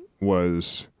agent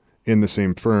was in the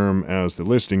same firm as the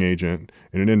listing agent,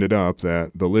 and it ended up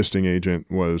that the listing agent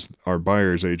was our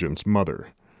buyer's agent's mother,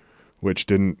 which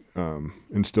didn't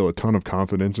instill a ton of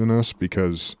confidence in us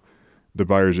because the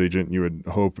buyer's agent, you would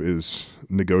hope, is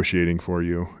negotiating for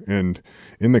you. And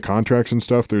in the contracts and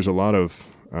stuff, there's a lot of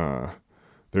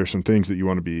there's some things that you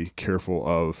want to be careful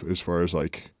of as far as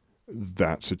like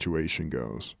that situation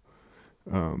goes.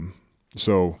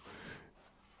 So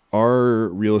our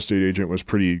real estate agent was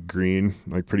pretty green,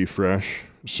 like pretty fresh.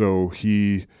 So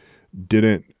he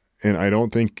didn't, and I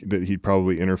don't think that he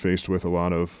probably interfaced with a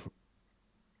lot of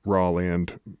raw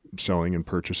land selling and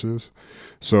purchases.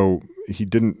 So he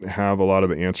didn't have a lot of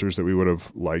the answers that we would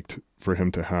have liked for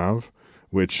him to have,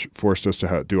 which forced us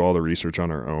to do all the research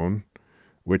on our own,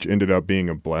 which ended up being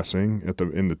a blessing.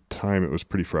 In the time, it was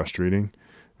pretty frustrating.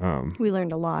 We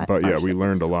learned a lot. But yeah, we ourselves.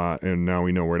 learned a lot, and now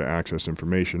we know where to access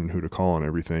information, who to call, and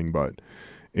everything. But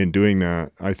in doing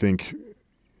that, I think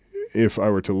if I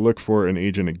were to look for an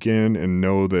agent again and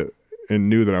knew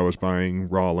that I was buying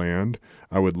raw land,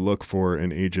 I would look for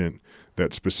an agent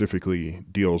that specifically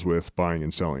deals with buying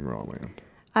and selling raw land.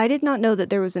 I did not know that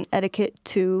there was an etiquette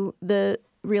to the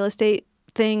real estate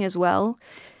thing as well,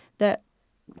 that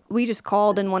we just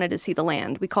called and wanted to see the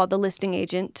land. We called the listing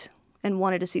agent and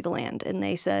wanted to see the land, and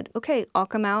they said, okay, I'll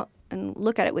come out and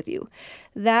look at it with you.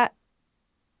 That,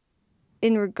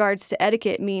 in regards to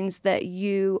etiquette, means that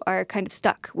you are kind of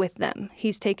stuck with them.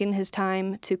 He's taken his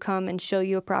time to come and show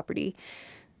you a property,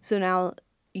 so now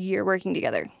you're working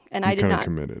together. And I did kind of not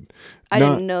committed. I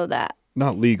didn't know that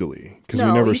Not legally, because No,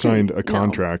 we never you signed can- a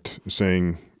contract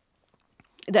saying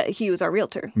he was our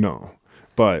realtor. no.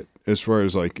 But as far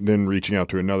as like then reaching out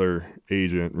to another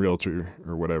agent, realtor,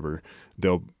 or whatever,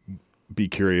 they'll be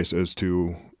curious as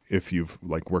to if you've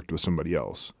like worked with somebody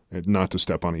else, and not to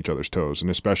step on each other's toes, and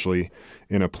especially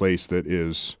in a place that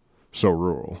is so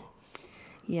rural.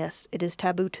 Yes, it is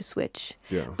taboo to switch.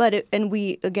 Yeah. But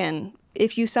again,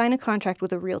 if you sign a contract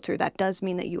with a realtor, that does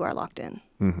mean that you are locked in.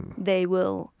 Mm-hmm. They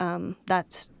will.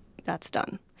 That's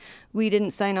done. We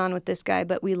didn't sign on with this guy,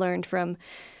 but we learned from.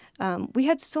 We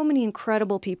had so many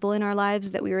incredible people in our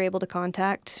lives that we were able to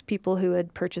contact. People who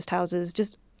had purchased houses,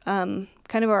 just kind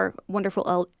of our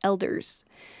wonderful elders.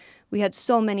 We had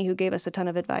so many who gave us a ton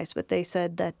of advice, but they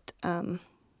said that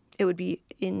it would be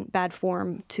in bad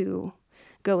form to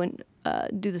go and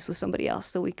do this with somebody else.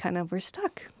 So we kind of were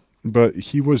stuck. But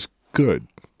he was good.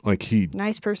 Like he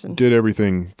Nice person. did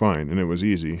everything fine, and it was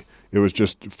easy. It was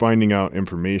just finding out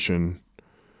information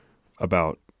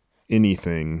about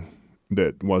anything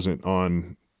that wasn't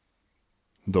on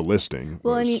the listing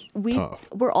Well, was and tough.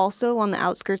 we're also on the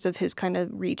outskirts of his kind of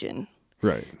region.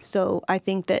 Right. So I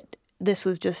think that this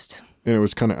was just, And it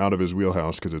was kind of out of his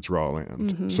wheelhouse because it's raw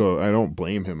land. Mm-hmm. So I don't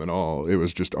blame him at all. It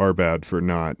was just our bad for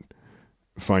not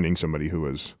finding somebody who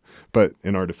was. But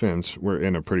in our defense, we're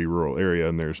in a pretty rural area,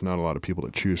 and there's not a lot of people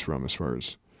to choose from as far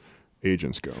as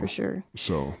agents go. for sure.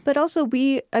 So But also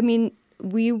it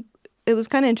was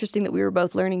kind of interesting that we were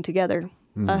both learning together,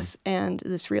 us and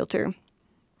this realtor.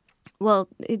 Well,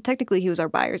 technically he was our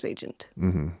buyer's agent.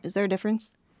 mm-hmm. Is there a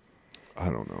difference? I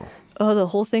don't know. Oh, the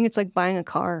whole thing, it's like buying a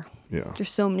car. Yeah.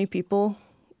 There's so many people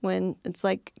when it's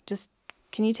like just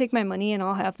can you take my money and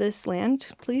I'll have this land,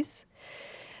 please?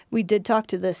 We did talk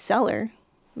to the seller.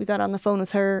 We got on the phone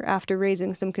with her after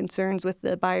raising some concerns with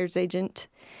the buyer's agent.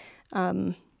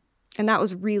 And that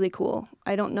was really cool.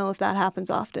 I don't know if that happens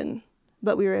often,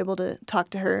 but we were able to talk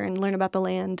to her and learn about the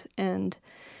land and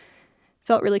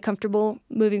felt really comfortable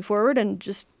moving forward and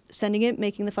just sending it,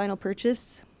 making the final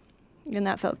purchase. And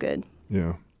that felt good.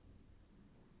 Yeah.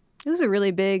 It was a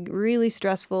really big, really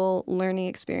stressful learning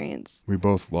experience. We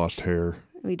both lost hair.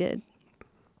 We did.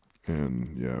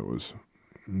 And yeah, it was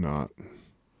not.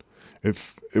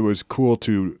 If it was cool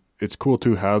to, it's cool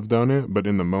to have done it, but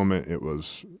in the moment it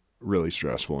was really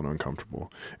stressful and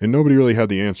uncomfortable. And nobody really had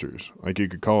the answers. Like you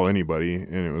could call anybody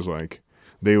and it was like,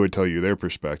 they would tell you their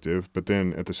perspective. But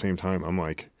then at the same time, I'm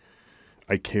like,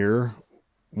 I care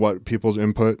what people's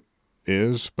input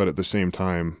is, but at the same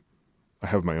time, I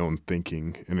have my own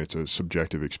thinking and it's a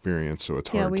subjective experience. So it's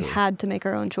hard. Yeah, we had to make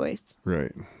our own choice.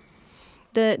 Right.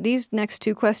 These next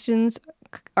two questions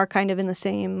are kind of in the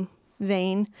same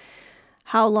vein.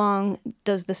 How long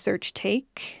does the search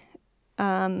take?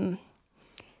 And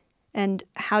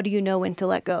how do you know when to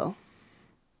let go?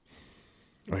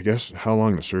 I guess how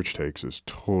long the search takes is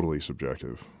totally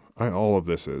subjective. All of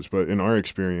this is, but in our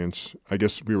experience, I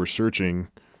guess we were searching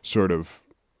sort of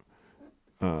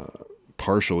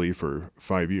partially for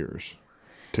 5 years,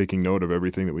 taking note of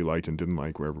everything that we liked and didn't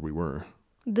like wherever we were.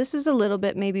 This is a little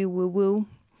bit maybe woo-woo,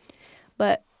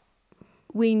 but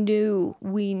we knew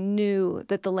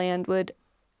that the land would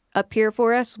appear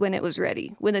for us when it was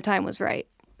ready, when the time was right.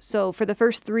 So for the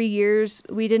first 3 years,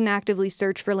 we didn't actively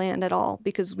search for land at all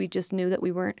because we just knew that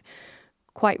we weren't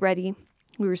quite ready.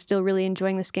 We were still really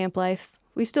enjoying the scamp life.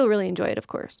 We still really enjoy it, of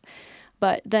course.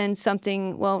 But then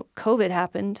COVID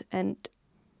happened and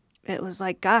it was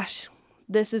like, gosh,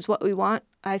 this is what we want.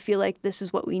 I feel like this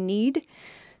is what we need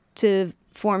to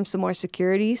form some more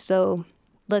security. So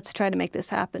let's try to make this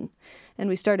happen. And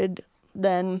we started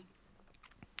then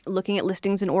looking at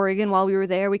listings in Oregon while we were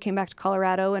there. We came back to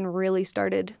Colorado and really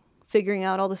started figuring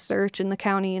out all the search in the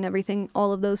county and everything,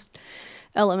 all of those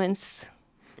elements.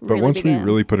 But once we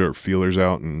really put our feelers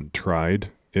out and tried,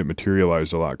 it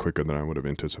materialized a lot quicker than I would have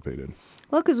anticipated.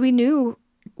 Well, because we knew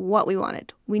what we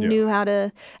wanted. We knew how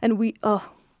to, and we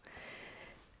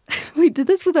did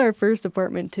this with our first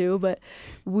apartment too, but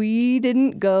we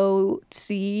didn't go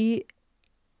see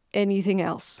anything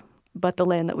else but the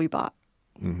land that we bought.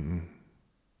 Mm-hmm.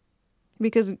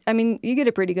 Because, I mean, you get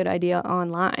a pretty good idea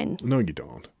online. No, you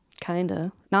don't.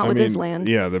 Kinda. Not with this land.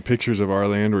 Yeah, the pictures of our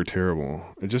land were terrible.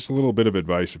 Just a little bit of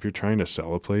advice. If you're trying to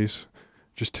sell a place,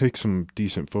 just take some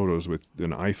decent photos with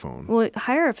an iPhone. Well,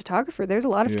 hire a photographer. There's a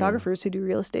lot of photographers who do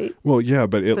real estate. Well, yeah,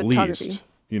 but at least,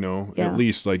 at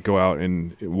least like go out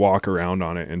and walk around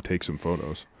on it and take some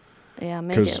photos. Yeah,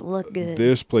 make it look good.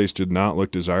 This place did not look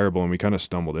desirable and we kind of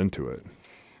stumbled into it.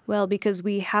 Well, because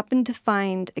we happened to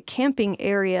find a camping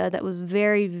area that was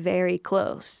very, very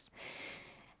close.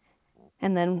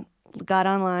 And then got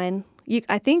online.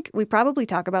 I think we probably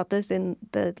talk about this in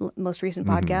the most recent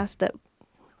podcast that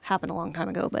happened a long time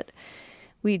ago, but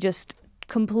we just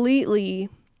completely,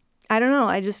 I don't know,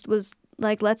 I just was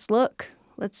like, let's look.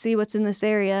 Let's see what's in this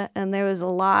area. And there was a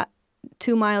lot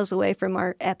 2 miles away from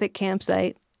our epic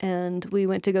campsite. And we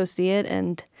went to go see it.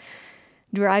 And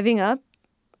driving up,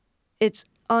 it's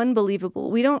unbelievable.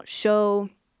 We don't show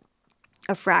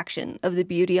a fraction of the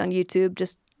beauty on YouTube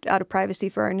just out of privacy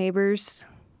for our neighbors.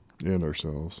 And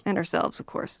ourselves. And ourselves, of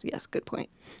course. Yes, good point.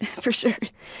 For sure.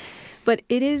 But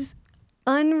it is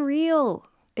unreal.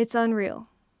 It's unreal.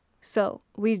 So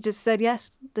we just said,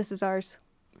 yes, this is ours.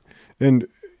 And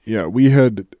yeah, we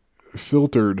had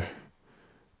filtered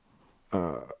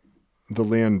the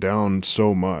land down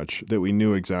so much that we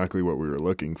knew exactly what we were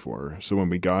looking for. So when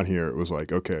we got here, it was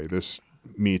like, okay, this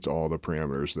meets all the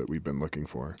parameters that we've been looking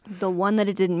for. The one that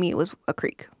it didn't meet was a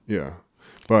creek. Yeah.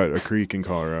 But a creek in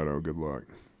Colorado, good luck.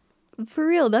 For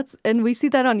real, and we see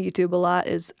that on YouTube a lot,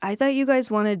 is I thought you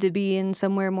guys wanted to be in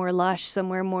somewhere more lush,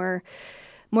 somewhere more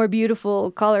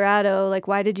beautiful, Colorado. Like,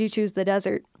 why did you choose the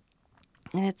desert?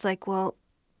 And it's like, well,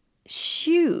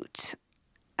 shoot.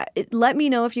 Let me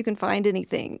know if you can find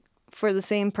anything for the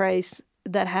same price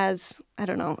that has, I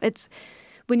don't know. It's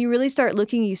when you really start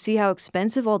looking, you see how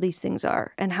expensive all these things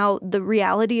are and how the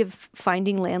reality of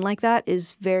finding land like that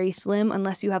is very slim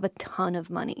unless you have a ton of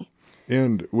money.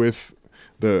 And with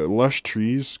the lush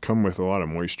trees come with a lot of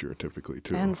moisture typically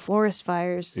too. And forest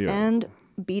fires and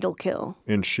beetle kill.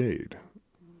 And shade.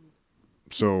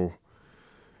 So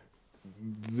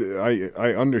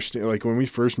I understand, like when we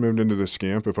first moved into this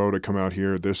camp, if I would have come out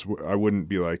here, I wouldn't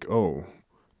be like, oh,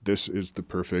 this is the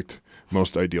perfect,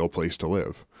 most ideal place to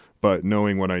live. But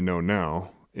knowing what I know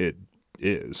now, it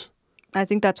is. I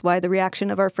think that's why the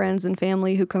reaction of our friends and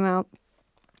family who come out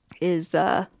is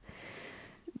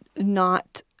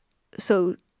not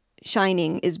so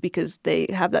shining, is because they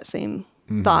have that same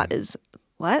thought as,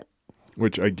 what?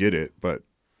 Which I get it, but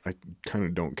I kind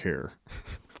of don't care.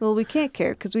 Well, we can't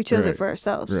care because we chose it for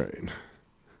ourselves.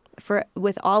 Right.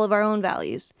 With all of our own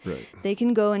values. Right. They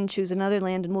can go and choose another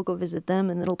land and we'll go visit them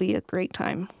and it'll be a great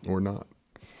time. Or not.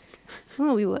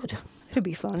 Well, we would. It'd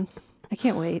be fun. I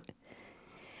can't wait.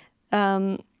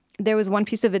 There was one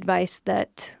piece of advice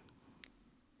that,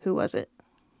 who was it?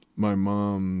 One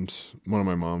of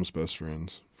my mom's best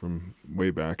friends from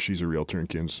way back. She's a realtor in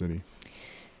Kansas City.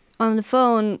 On the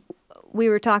phone, we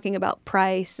were talking about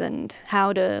price and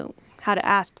how to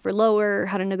ask for lower,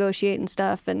 how to negotiate and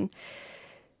stuff. And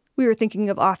we were thinking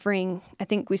of offering, I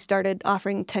think we started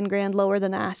offering 10 grand lower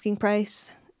than the asking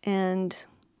price. And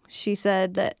she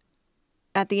said that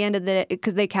at the end of the day,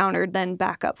 because they countered, then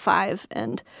back up 5.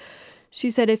 And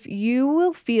she said, if you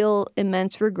will feel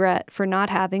immense regret for not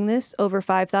having this over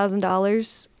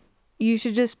 $5,000, you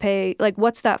should just pay, like,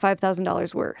 what's that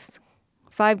 $5,000 worth?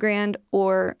 5 grand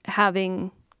or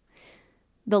having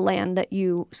the land that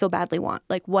you so badly want?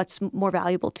 Like, what's more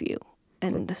valuable to you?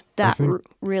 And that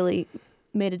really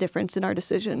made a difference in our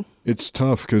decision. It's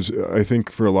tough because I think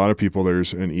for a lot of people,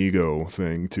 there's an ego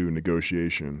thing to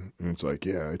negotiation. And it's like,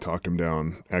 yeah, I talked him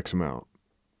down X amount.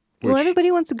 Well,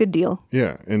 everybody wants a good deal.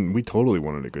 Yeah, and we totally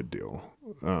wanted a good deal.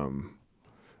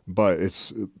 But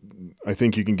I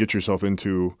think you can get yourself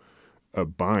into a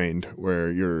bind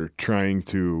where you're trying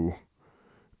to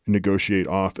negotiate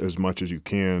off as much as you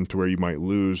can to where you might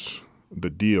lose the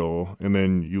deal and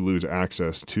then you lose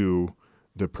access to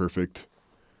the perfect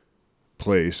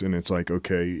place. And it's like,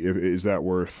 okay, is that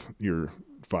worth your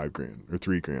 5 grand or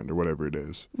 3 grand or whatever it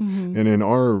is? Mm-hmm. And in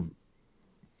our,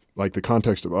 like the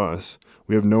context of us,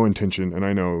 we have no intention. And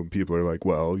I know people are like,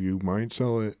 well, you might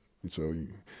sell it.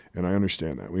 And I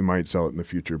understand that we might sell it in the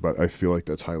future, but I feel like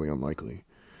that's highly unlikely.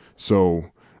 So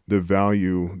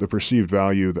the perceived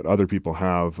value that other people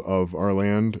have of our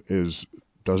land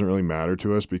doesn't really matter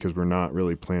to us because we're not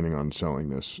really planning on selling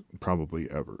this probably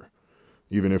ever.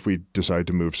 Even if we decide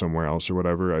to move somewhere else or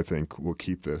whatever, I think we'll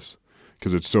keep this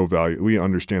because it's so valuable. We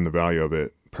understand the value of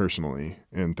it personally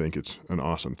and think it's an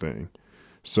awesome thing.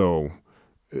 So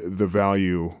the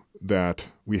value that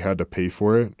we had to pay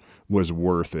for it was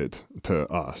worth it to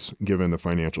us, given the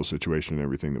financial situation and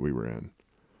everything that we were in.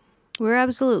 We're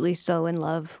absolutely so in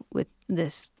love with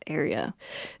this area,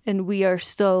 and we are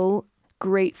so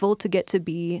grateful to get to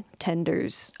be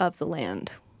tenders of the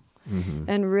land. Mm-hmm.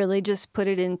 And really just put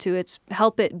it into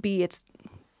help it be its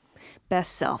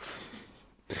best self,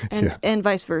 and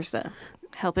vice versa.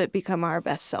 Help it become our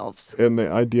best selves. And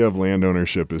the idea of land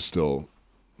ownership is still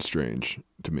strange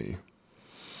to me,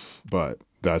 but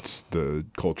that's the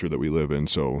culture that we live in,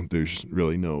 so there's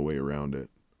really no way around it.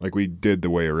 Like, we did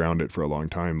the way around it for a long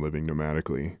time living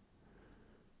nomadically,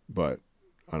 but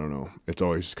I don't know. It's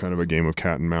always kind of a game of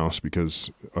cat and mouse because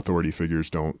authority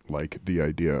figures don't like the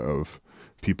idea of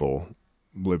people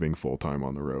living full-time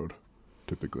on the road,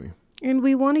 typically. And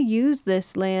we want to use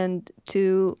this land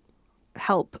to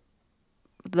help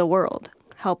the world,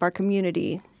 help our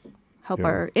community, help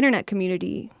our internet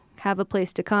community have a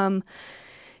place to come.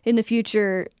 In the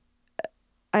future,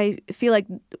 I feel like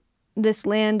this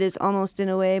land is almost, in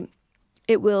a way,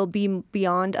 it will be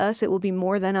beyond us. It will be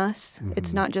more than us. Mm-hmm.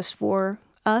 It's not just for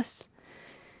us.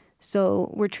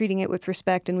 So we're treating it with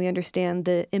respect, and we understand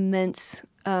the immense,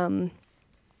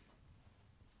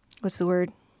 what's the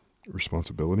word?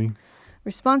 Responsibility?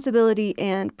 Responsibility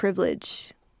and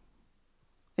privilege.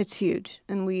 It's huge,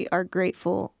 and we are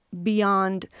grateful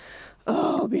beyond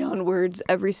words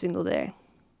every single day.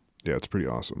 Yeah, it's pretty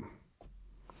awesome.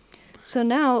 So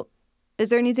now, is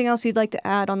there anything else you'd like to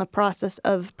add on the process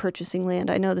of purchasing land?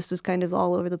 I know this is kind of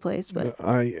all over the place, but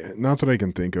not that I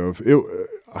can think of.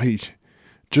 I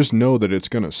just know that it's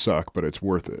gonna suck, but it's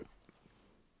worth it.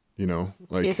 You know,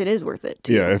 like if it is worth it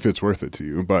to you. Yeah, if it's worth it to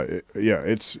you. But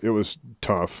it was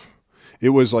tough. It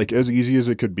was like as easy as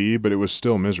it could be, but it was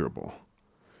still miserable.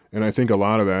 And I think a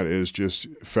lot of that is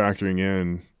just factoring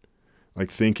in, like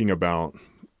thinking about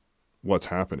what's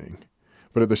happening.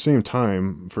 But at the same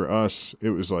time, for us,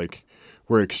 it was like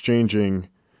we're exchanging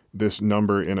this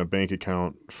number in a bank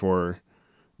account for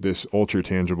this ultra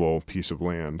tangible piece of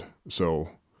land. So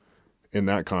in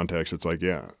that context, it's like,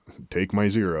 yeah, take my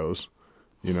zeros,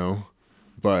 you know?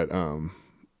 But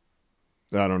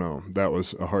I don't know. That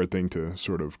was a hard thing to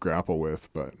sort of grapple with,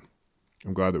 but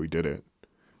I'm glad that we did it.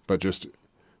 But just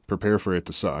prepare for it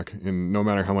to suck. And no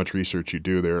matter how much research you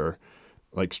do, there are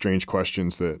like strange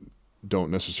questions that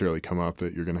don't necessarily come up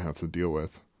that you're going to have to deal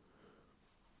with.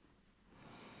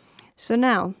 So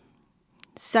now,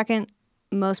 second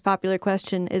most popular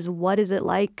question is, what is it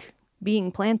like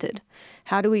being planted?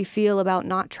 How do we feel about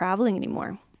not traveling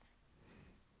anymore?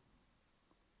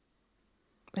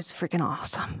 It's freaking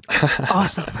awesome. It's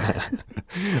awesome.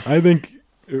 I think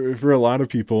for a lot of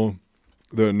people,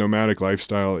 the nomadic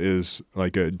lifestyle is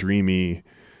like a dreamy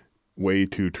way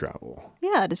to travel.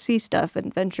 Yeah, to see stuff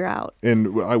and venture out.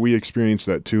 And we experienced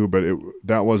that too, but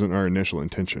that wasn't our initial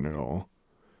intention at all.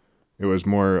 It was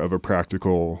more of a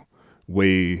practical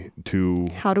way to...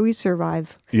 How do we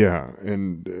survive? Yeah,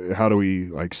 and how do we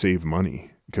like save money?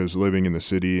 Because living in the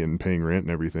city and paying rent and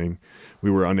everything,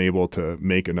 we were unable to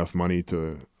make enough money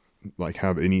to like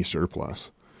have any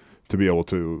surplus to be able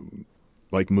to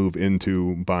like move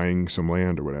into buying some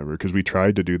land or whatever. Because we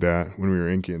tried to do that when we were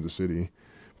in Kansas City,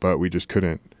 but we just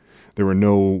couldn't. There were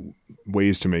no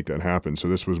ways to make that happen. So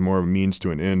this was more of a means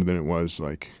to an end than it was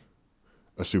like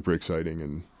a super exciting.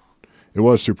 And it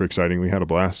was super exciting. We had a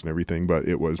blast and everything, but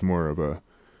it was more of a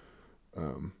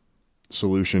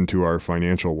solution to our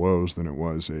financial woes than it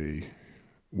was a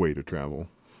way to travel.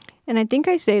 And I think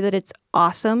I say that it's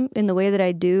awesome in the way that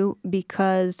I do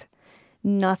because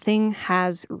nothing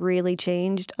has really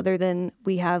changed other than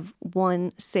we have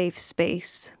one safe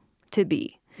space to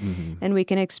be. Mm-hmm. And we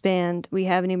can expand. We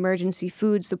have an emergency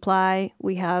food supply.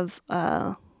 We have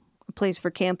a place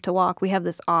for camp to walk. We have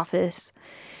this office.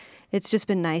 It's just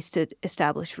been nice to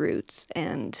establish roots.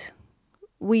 And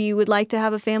we would like to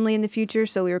have a family in the future,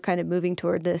 so we were kind of moving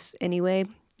toward this anyway,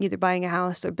 either buying a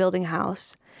house or building a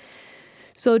house.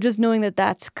 So just knowing that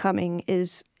that's coming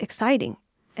is exciting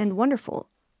and wonderful.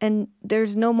 And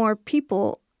there's no more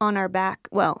people on our back.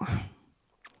 Well,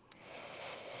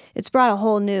 it's brought a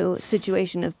whole new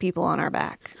situation of people on our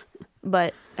back.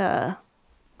 But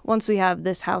once we have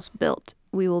this house built,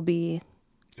 we will be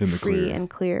free and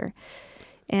clear.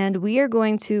 And we are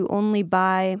going to only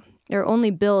buy or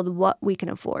only build what we can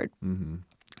afford. Mm-hmm.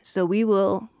 So we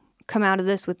will come out of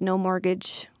this with no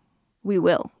mortgage. We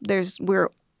will. We're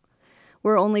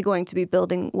only going to be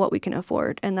building what we can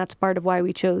afford, and that's part of why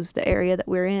we chose the area that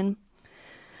we're in.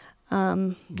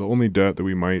 The only debt that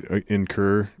we might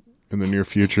incur in the near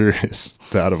future is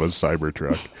that of a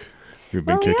Cybertruck. We've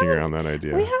been kicking around that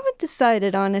idea. We haven't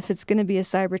decided on if it's going to be a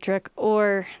Cybertruck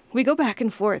or we go back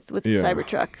and forth with the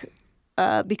Cybertruck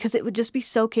because it would just be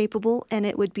so capable and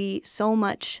it would be so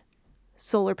much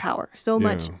solar power, so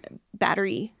much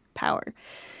battery power.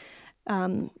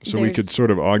 So we could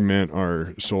sort of augment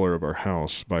our solar of our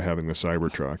house by having the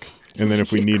Cybertruck. And then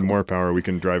if we need more power, we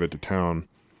can drive it to town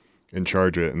and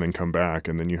charge it and then come back.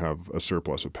 And then you have a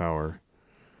surplus of power,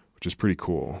 which is pretty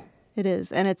cool. It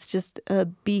is. And it's just a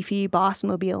beefy boss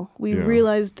mobile. We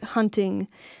realized hunting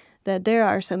that there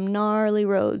are some gnarly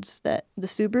roads that the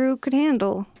Subaru could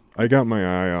handle. I got my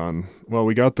eye on, well,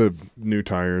 we got the new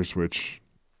tires, which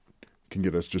can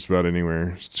get us just about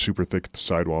anywhere. Super thick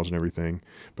sidewalls and everything.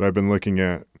 But I've been looking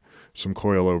at some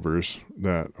coilovers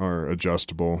that are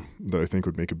adjustable that I think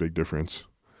would make a big difference.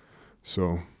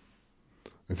 So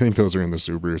I think those are in the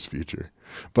Subaru's future.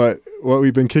 But what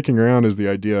we've been kicking around is the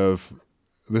idea of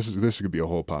this could be a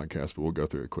whole podcast, but we'll go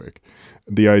through it quick.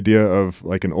 The idea of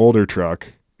like an older truck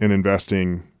and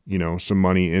investing, some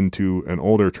money into an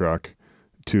older truck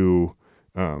to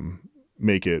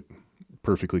make it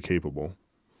perfectly capable.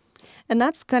 And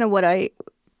that's kind of what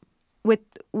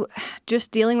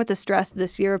just dealing with the stress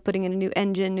this year of putting in a new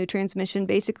engine, new transmission,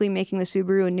 basically making the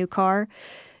Subaru a new car.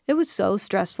 It was so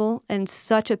stressful and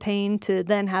such a pain to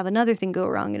then have another thing go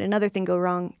wrong and another thing go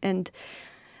wrong. And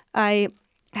I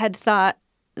had thought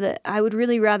that I would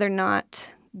really rather not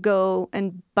go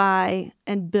and buy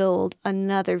and build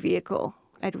another vehicle.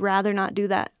 I'd rather not do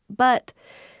that. But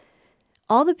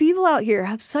all the people out here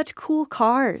have such cool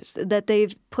cars that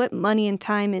they've put money and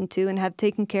time into and have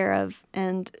taken care of.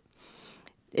 And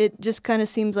it just kind of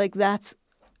seems like that's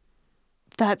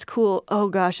cool. Oh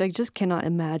gosh, I just cannot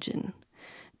imagine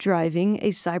driving a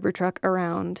Cybertruck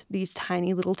around these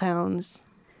tiny little towns.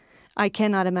 I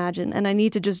cannot imagine. And I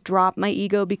need to just drop my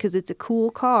ego because it's a cool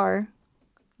car.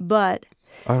 But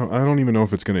I don't even know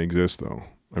if it's going to exist though.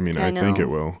 I mean, I think it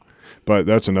will. But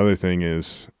that's another thing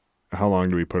is how long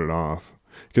do we put it off?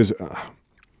 Because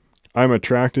I'm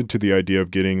attracted to the idea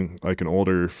of getting like an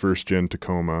older first gen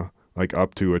Tacoma, like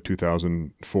up to a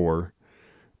 2004,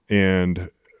 and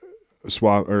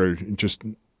swap or just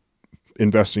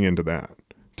investing into that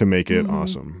to make it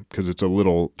awesome. Because it's a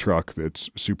little truck that's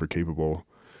super capable,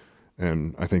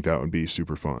 and I think that would be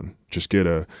super fun. Just get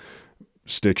a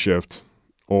stick shift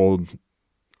old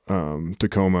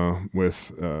Tacoma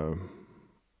with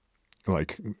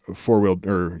like four-wheel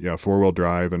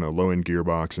drive and a low-end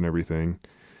gearbox and everything,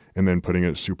 and then putting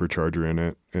a supercharger in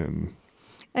it, and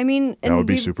I mean, that would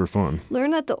be we've super fun.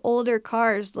 learned that the older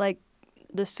cars, like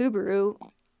the Subaru,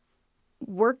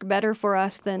 work better for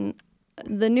us than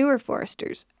the newer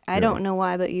Foresters. I Yeah. don't know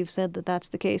why, but you've said that that's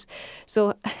the case.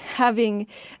 So having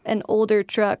an older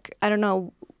truck, I don't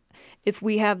know if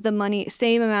we have the money,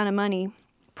 same amount of money,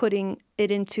 putting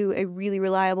it into a really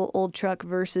reliable old truck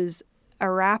versus a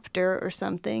Raptor or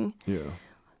something. Yeah.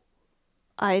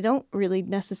 I don't really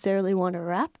necessarily want a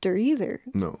Raptor either.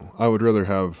 No, I would rather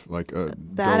have like a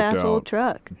Badass doped old out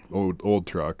truck. old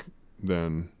truck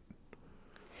than,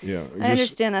 yeah. I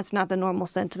understand that's not the normal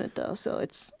sentiment though, so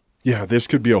it's Yeah, this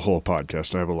could be a whole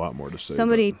podcast. I have a lot more to say.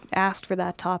 somebody asked for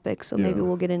that topic, so maybe Yeah.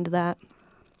 we'll get into that.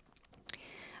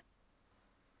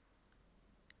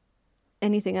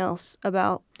 Anything else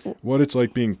about What it's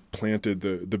like being planted,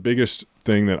 the biggest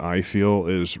thing that I feel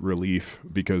is relief,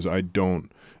 because I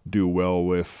don't do well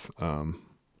with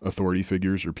authority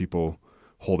figures or people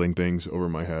holding things over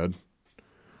my head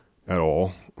at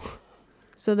all.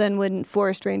 so then when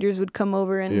forest rangers would come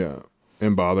over and Yeah,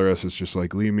 and bother us, it's just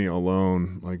like, leave me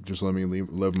alone, like just let me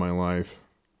live my life.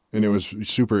 And it was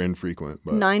super infrequent,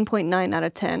 but 9.9 out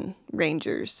of 10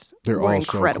 rangers they're were all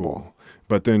incredible. so cool.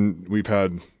 But then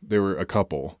there were a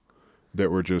couple that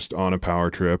were just on a power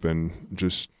trip and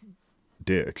just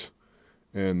dicks.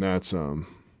 And that's, I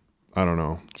don't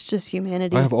know. It's just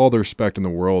humanity. I have all the respect in the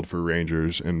world for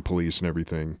rangers and police and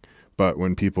everything. But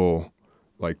when people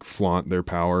like flaunt their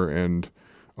power and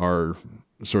are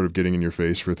sort of getting in your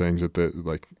face for things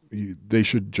they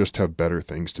should just have better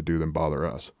things to do than bother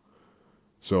us.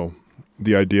 So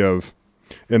the idea of,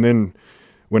 and then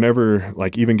whenever,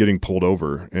 like, even getting pulled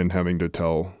over and having to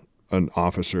tell an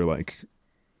officer, like,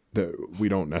 that we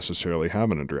don't necessarily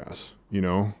have an address,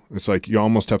 it's like you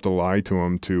almost have to lie to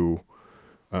them to,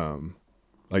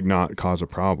 like, not cause a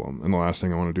problem. And the last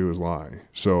thing I want to do is lie.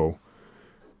 So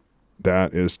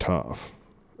that is tough.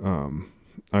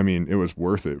 I mean, it was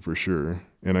worth it for sure.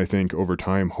 And I think over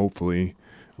time, hopefully,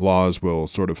 laws will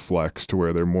sort of flex to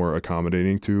where they're more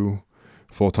accommodating to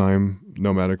full-time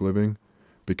nomadic living,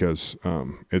 because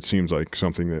it seems like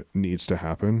something that needs to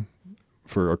happen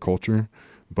for our culture.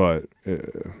 But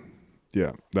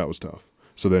yeah, that was tough.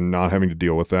 So then not having to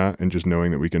deal with that and just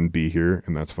knowing that we can be here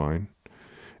and that's fine.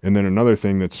 And then another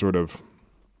thing that's sort of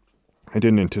I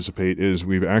didn't anticipate is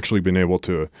we've actually been able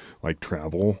to like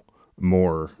travel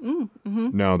more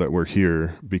now that we're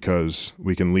here, because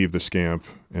we can leave the scamp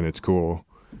and it's cool.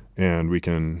 And we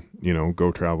can,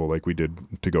 go travel like we did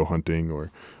to go hunting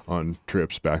or on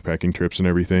trips, backpacking trips and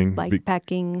everything. Bike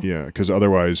packing. Yeah, because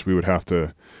otherwise we would have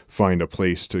to find a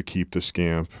place to keep the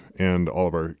scamp and all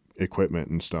of our equipment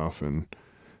and stuff. And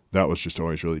that was just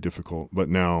always really difficult. But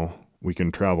now we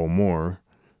can travel more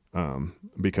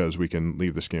because we can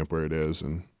leave the scamp where it is.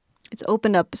 And It's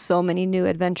opened up so many new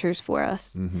adventures for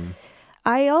us. mm-hmm.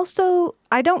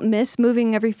 I don't miss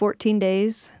moving every 14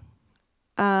 days.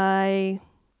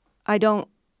 I don't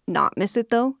not miss it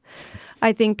though.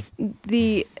 I think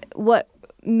what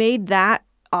made that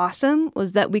awesome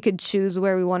was that we could choose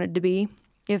where we wanted to be.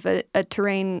 If a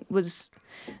terrain was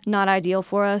not ideal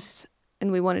for us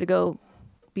and we wanted to go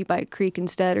be by a creek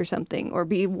instead or something, or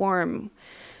be warm,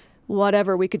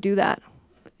 whatever, we could do that.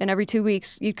 And every 2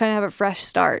 weeks, you'd kind of have a fresh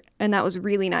start. And that was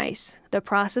really nice. The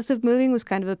process of moving was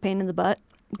kind of a pain in the butt.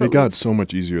 It got so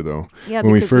much easier though. Yeah,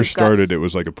 when we because first we've got started, it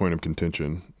was like a point of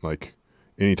contention. Like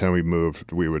anytime we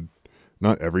moved, we would,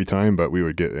 not every time, but we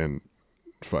would get in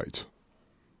fights.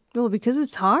 Well, because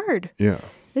it's hard. Yeah.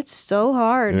 It's so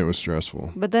hard. And it was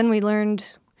stressful. But then we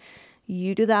learned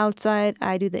you do the outside,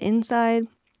 I do the inside.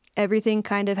 Everything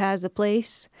kind of has a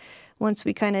place. Once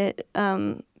we kind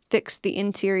of fixed the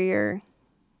interior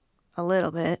a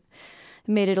little bit,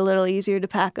 it made it a little easier to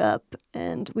pack up.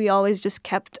 And we always just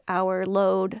kept our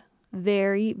load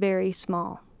very, very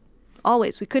small.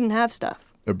 Always. We couldn't have stuff.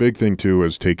 A big thing too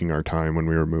was taking our time when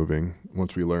we were moving.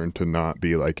 Once we learned to not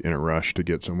be like in a rush to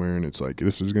get somewhere, and it's like,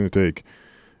 this is going to take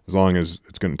as long as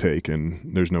it's going to take,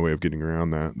 and there's no way of getting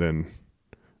around that, then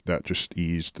that just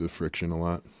eased the friction a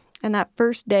lot. And that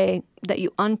first day that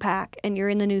you unpack and you're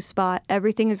in the new spot,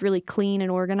 everything is really clean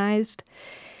and organized.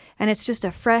 And it's just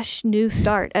a fresh new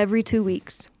start every 2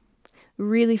 weeks.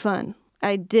 Really fun.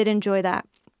 I did enjoy that.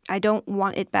 I don't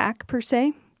want it back per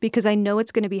se, because I know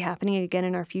it's going to be happening again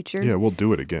in our future. Yeah, we'll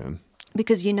do it again.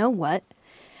 Because you know what?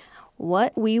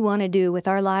 What we want to do with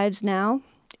our lives now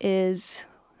is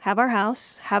have our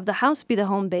house, have the house be the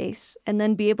home base, and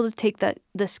then be able to take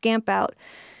the scamp out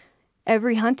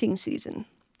every hunting season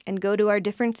and go to our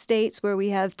different states where we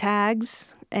have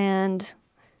tags and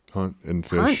hunt and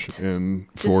fish and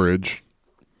forage.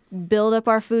 Build up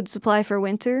our food supply for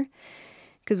winter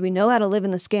because we know how to live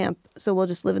in the Scamp. So we'll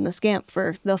just live in the Scamp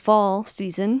for the fall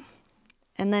season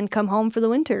and then come home for the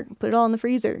winter, put it all in the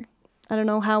freezer. I don't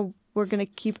know how we're going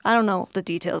to keep, I don't know the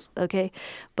details, okay?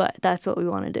 But that's what we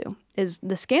want to do. Is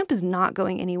the Scamp is not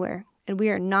going anywhere, and we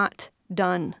are not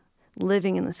done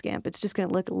living in the Scamp. It's just going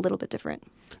to look a little bit different.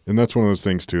 And that's one of those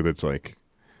things too that's like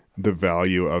the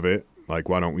value of it. Like,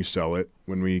 why don't we sell it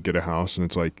when we get a house? And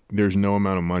it's like, there's no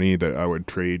amount of money that I would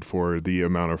trade for the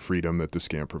amount of freedom that the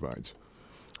Scamp provides.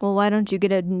 Well, why don't you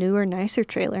get a newer, nicer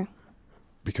trailer?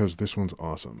 Because this one's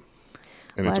awesome.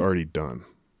 And it's already done.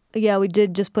 Yeah, we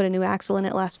did just put a new axle in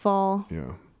it last fall.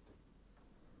 Yeah.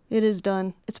 It is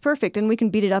done. It's perfect, and we can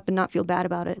beat it up and not feel bad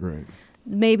about it. Right.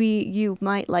 Maybe you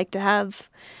might like to have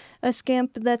a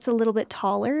Scamp that's a little bit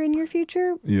taller in your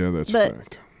future. Yeah, that's a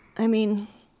fact. I mean...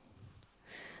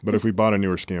 But if we bought a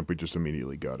newer Scamp, we just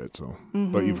immediately got it. So,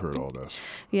 But you've heard all this.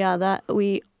 Yeah, that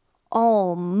we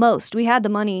had the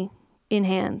money in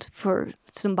hand for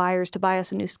some buyers to buy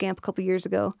us a new Scamp a couple years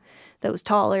ago that was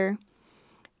taller.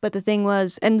 But the thing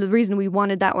was, and the reason we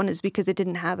wanted that one is because it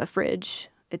didn't have a fridge.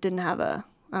 It didn't have I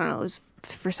don't know, it was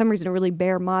for some reason a really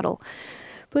bare model.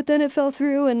 But then it fell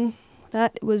through, and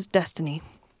that was destiny.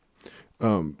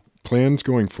 Plans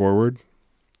going forward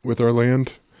with our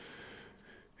land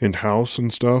and house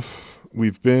and stuff,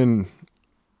 we've been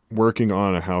working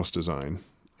on a house design,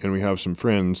 and we have some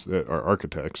friends that are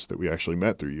architects that we actually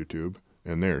met through YouTube,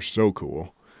 and they're so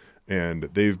cool. And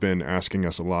they've been asking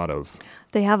us a lot of...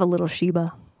 They have a little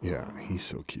Shiba. Yeah, he's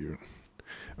so cute.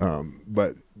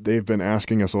 But they've been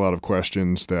asking us a lot of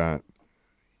questions that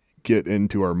get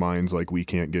into our minds like we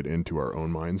can't get into our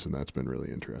own minds, and that's been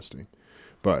really interesting.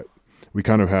 But we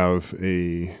kind of have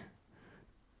a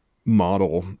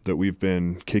model that we've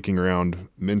been kicking around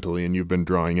mentally, and you've been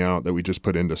drawing out, that we just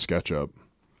put into SketchUp.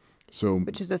 So,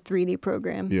 which is a 3D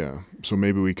program. Yeah. So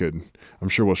maybe we could, I'm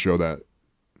sure we'll show that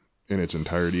in its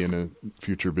entirety in a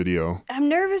future video. I'm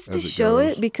nervous to show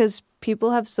it because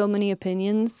people have so many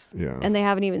opinions, and they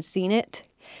haven't even seen it,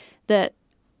 that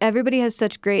everybody has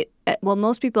such great, well,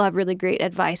 most people have really great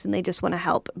advice and they just want to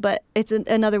help. But it's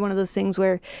another one of those things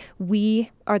where we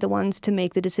are the ones to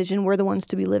make the decision. We're the ones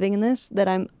to be living in this, that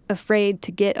I'm afraid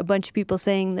to get a bunch of people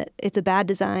saying that it's a bad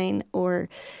design or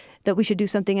that we should do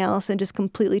something else and just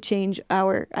completely change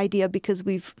our idea, because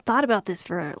we've thought about this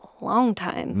for a long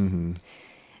time. Mm-hmm.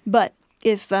 But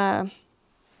if Dylan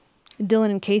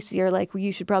and Casey are like, well,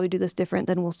 you should probably do this different,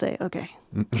 then we'll say, okay.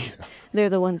 Yeah.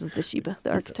 They're the ones with the Shiba,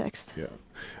 the architects.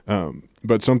 Yeah.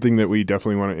 But something that we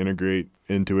definitely want to integrate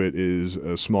into it is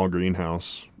a small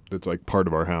greenhouse that's like part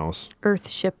of our house.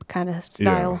 Earthship kind of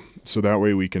style. Yeah. So that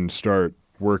way we can start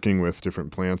working with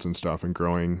different plants and stuff and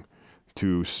growing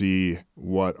to see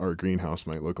what our greenhouse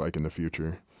might look like in the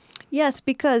future. Yes,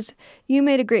 because you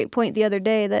made a great point the other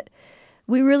day that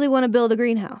we really want to build a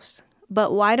greenhouse.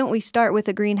 But why don't we start with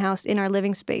a greenhouse in our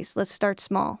living space? Let's start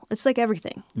small. It's like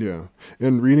everything. Yeah.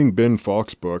 And reading Ben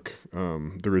Falk's book,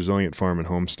 The Resilient Farm and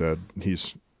Homestead,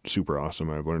 he's super awesome.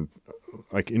 I've learned,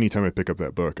 like, anytime I pick up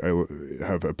that book, I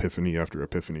have epiphany after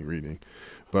epiphany reading.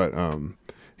 But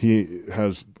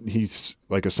he's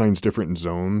like assigns different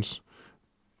zones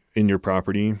in your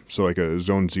property. So like a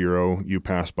zone 0, you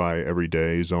pass by every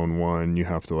day. Zone 1, you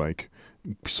have to like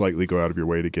slightly go out of your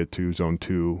way to get to. Zone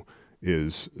 2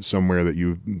 is somewhere that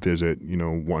you visit,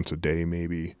 once a day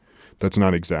maybe. That's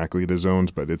not exactly the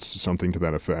zones, but it's something to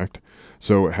that effect.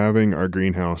 So having our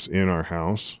greenhouse in our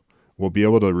house, we'll be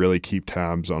able to really keep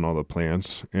tabs on all the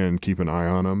plants and keep an eye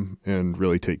on them and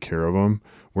really take care of them.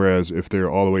 Whereas if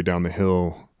they're all the way down the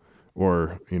hill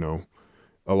or,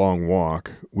 a long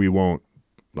walk, we won't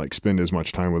like spend as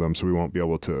much time with them, so we won't be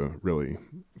able to really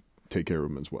take care of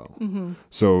them as well. Mm-hmm.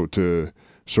 So to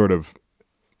sort of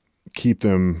keep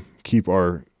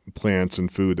our plants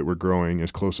and food that we're growing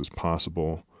as close as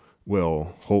possible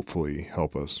will hopefully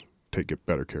help us get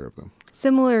better care of them.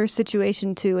 Similar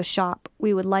situation to a shop.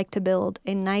 We would like to build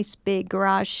a nice big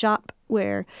garage shop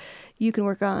where you can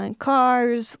work on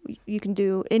cars, you can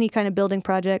do any kind of building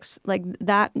projects like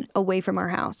that away from our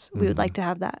house. We would like to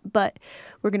have that. But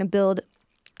we're going to build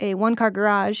a 1-car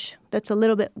garage that's a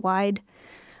little bit wide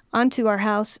onto our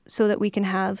house so that we can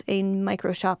have a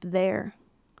micro shop there.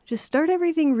 Just start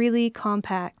everything really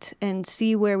compact and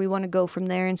see where we want to go from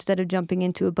there instead of jumping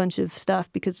into a bunch of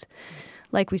stuff, because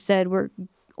like we said, we're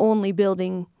only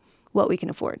building what we can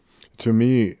afford. To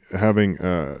me, having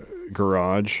a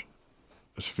garage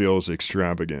feels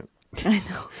extravagant. I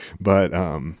know. But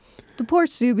the poor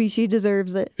Subi, she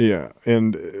deserves it. Yeah,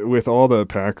 and with all the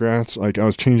pack rats, like I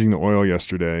was changing the oil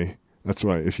yesterday. That's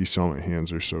why if you saw my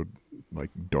hands are so like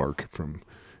dark from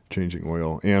changing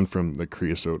oil and from the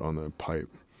creosote on the pipe.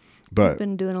 But I've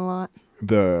been doing a lot.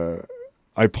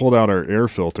 I pulled out our air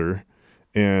filter,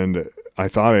 and I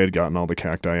thought I had gotten all the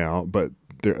cacti out, but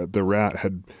the rat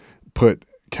had put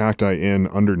cacti in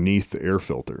underneath the air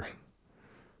filter.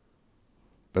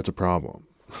 That's a problem.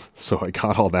 So I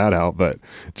got all that out, but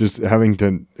just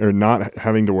not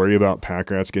having to worry about pack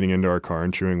rats getting into our car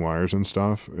and chewing wires and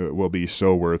stuff, it will be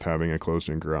so worth having a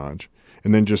closed-in garage.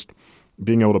 And then just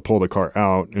being able to pull the car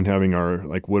out and having our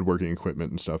like woodworking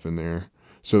equipment and stuff in there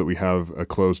so that we have a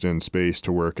closed-in space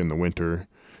to work in the winter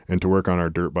and to work on our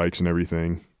dirt bikes and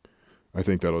everything. I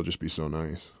think that'll just be so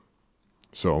nice.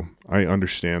 So I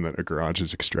understand that a garage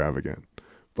is extravagant,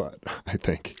 but I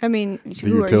think I mean, the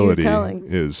who utility are you telling?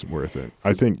 is worth it.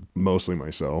 I think mostly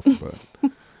myself, but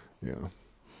yeah.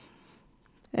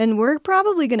 And we're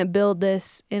probably going to build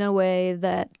this in a way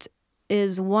that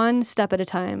is one step at a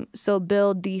time. So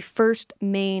build the first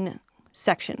main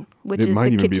section, which It is might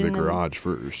the even be kitchen. the garage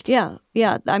first. Yeah.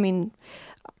 I mean,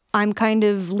 I'm kind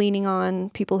of leaning on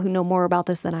people who know more about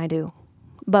this than I do.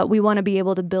 But we want to be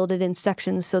able to build it in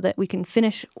sections so that we can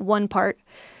finish one part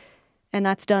and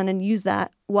that's done and use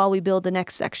that while we build the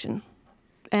next section.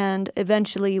 And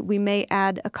eventually we may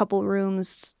add a couple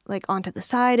rooms like onto the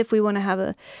side if we want to have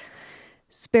a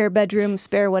spare bedroom,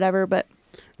 spare whatever. But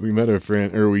We met a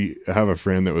friend, or we have a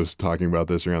friend that was talking about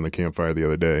this around the campfire the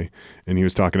other day, and he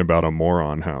was talking about a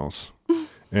moron house.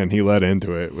 And he led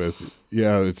into it with,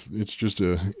 yeah, it's just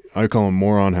I call them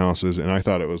moron houses. And I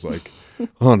thought it was like,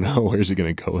 oh no, where's he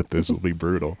going to go with this? It'll be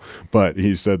brutal. But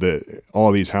he said that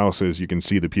all these houses, you can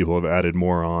see the people have added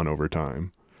more on over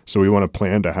time. So we want to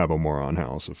plan to have a moron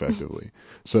house effectively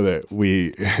so that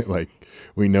we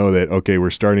know that, okay, we're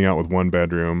starting out with one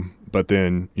bedroom, but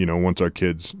then, once our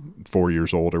kid's 4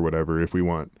 years old or whatever, if we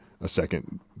want a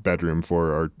second bedroom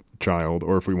for our child,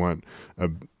 or if we want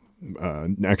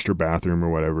an extra bathroom or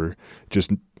whatever,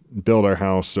 just build our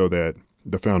house so that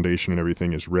the foundation and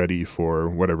everything is ready for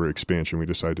whatever expansion we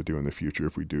decide to do in the future,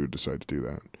 if we do decide to do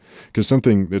that. Because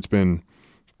something that's been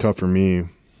tough for me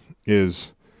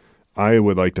is I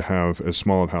would like to have as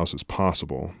small a house as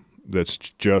possible that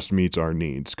just meets our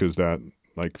needs, because that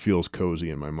feels cozy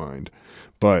in my mind.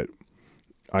 But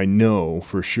I know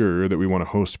for sure that we want to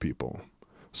host people.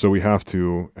 So we have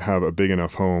to have a big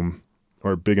enough home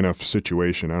or a big enough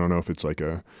situation. I don't know if it's like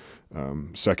a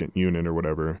second unit or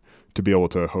whatever, to be able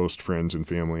to host friends and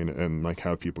family and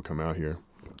have people come out here.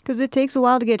 because it takes a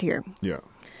while to get here. Yeah.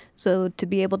 So to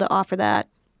be able to offer that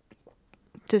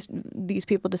to these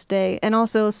people to stay. And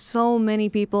also so many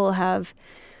people have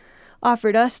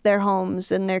offered us their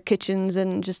homes and their kitchens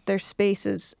and just their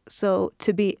spaces. So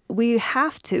we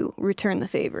have to return the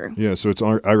favor. Yeah. So it's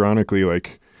ironically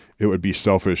it would be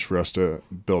selfish for us to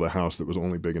build a house that was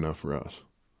only big enough for us.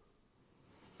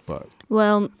 But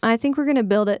Well, I think we're going to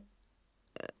build it.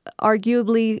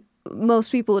 Arguably,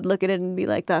 most people would look at it and be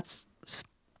like, that's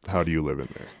how do you live in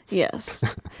there? yes.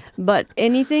 But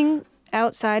anything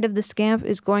outside of the Scamp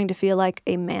is going to feel like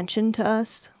a mansion to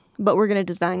us. But we're going to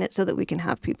design it so that we can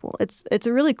have people. It's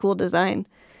a really cool design.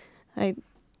 I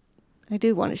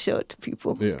do want to show it to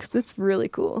people because it's really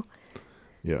cool.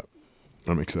 Yeah,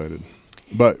 I'm excited.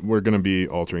 But we're going to be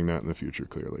altering that in the future,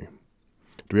 clearly.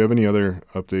 Do we have any other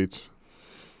updates?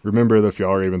 Remember the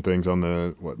Fjallraven thing's on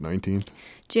the, 19th?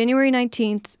 January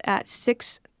 19th at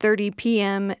 6:30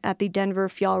 p.m. at the Denver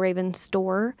Fjallraven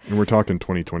store. And we're talking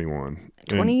 2021.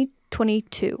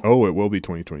 2022. Oh, it will be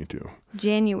 2022.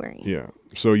 January. Yeah.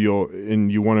 So you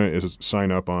want to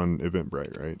sign up on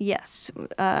Eventbrite, right? Yes.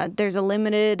 There's a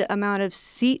limited amount of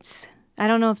seats. I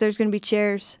don't know if there's going to be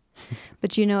chairs,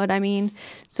 but you know what I mean.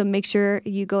 So make sure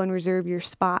you go and reserve your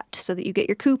spot so that you get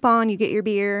your coupon, you get your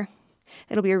beer.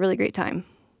 It'll be a really great time.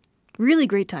 Really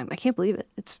great time. I can't believe it.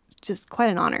 It's just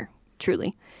quite an honor,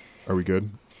 truly. Are we good?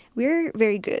 We're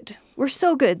very good. We're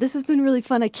so good. This has been really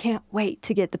fun. I can't wait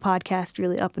to get the podcast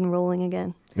really up and rolling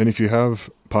again. And if you have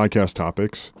podcast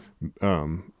topics,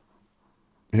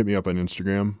 hit me up on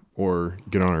Instagram or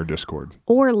get on our Discord.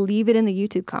 Or leave it in the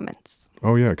YouTube comments.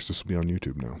 Oh, yeah, because this will be on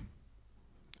YouTube now.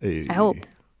 Hey. I hope.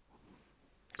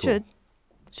 Cool.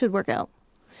 Should work out.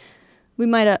 We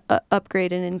might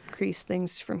upgrade and increase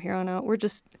things from here on out. We're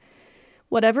just,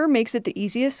 whatever makes it the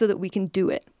easiest so that we can do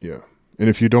it. Yeah. And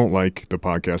if you don't like the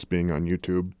podcast being on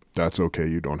YouTube, that's okay.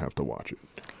 You don't have to watch it.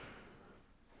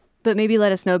 But maybe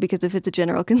let us know, because if it's a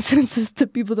general consensus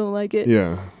that people don't like it,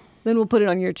 yeah, then we'll put it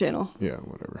on your channel. Yeah,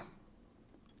 whatever.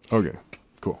 Okay,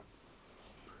 cool.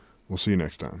 We'll see you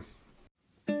next time.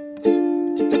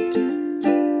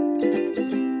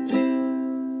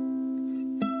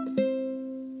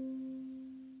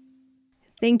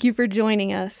 Thank you for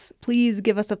joining us. Please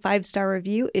give us a 5-star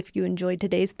review if you enjoyed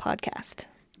today's podcast.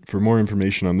 For more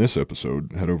information on this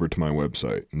episode, head over to my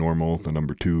website,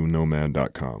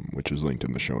 normal2nomad.com, which is linked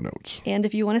in the show notes. And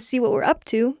if you want to see what we're up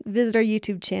to, visit our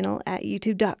YouTube channel at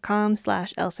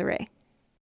youtube.com/ElsaRae.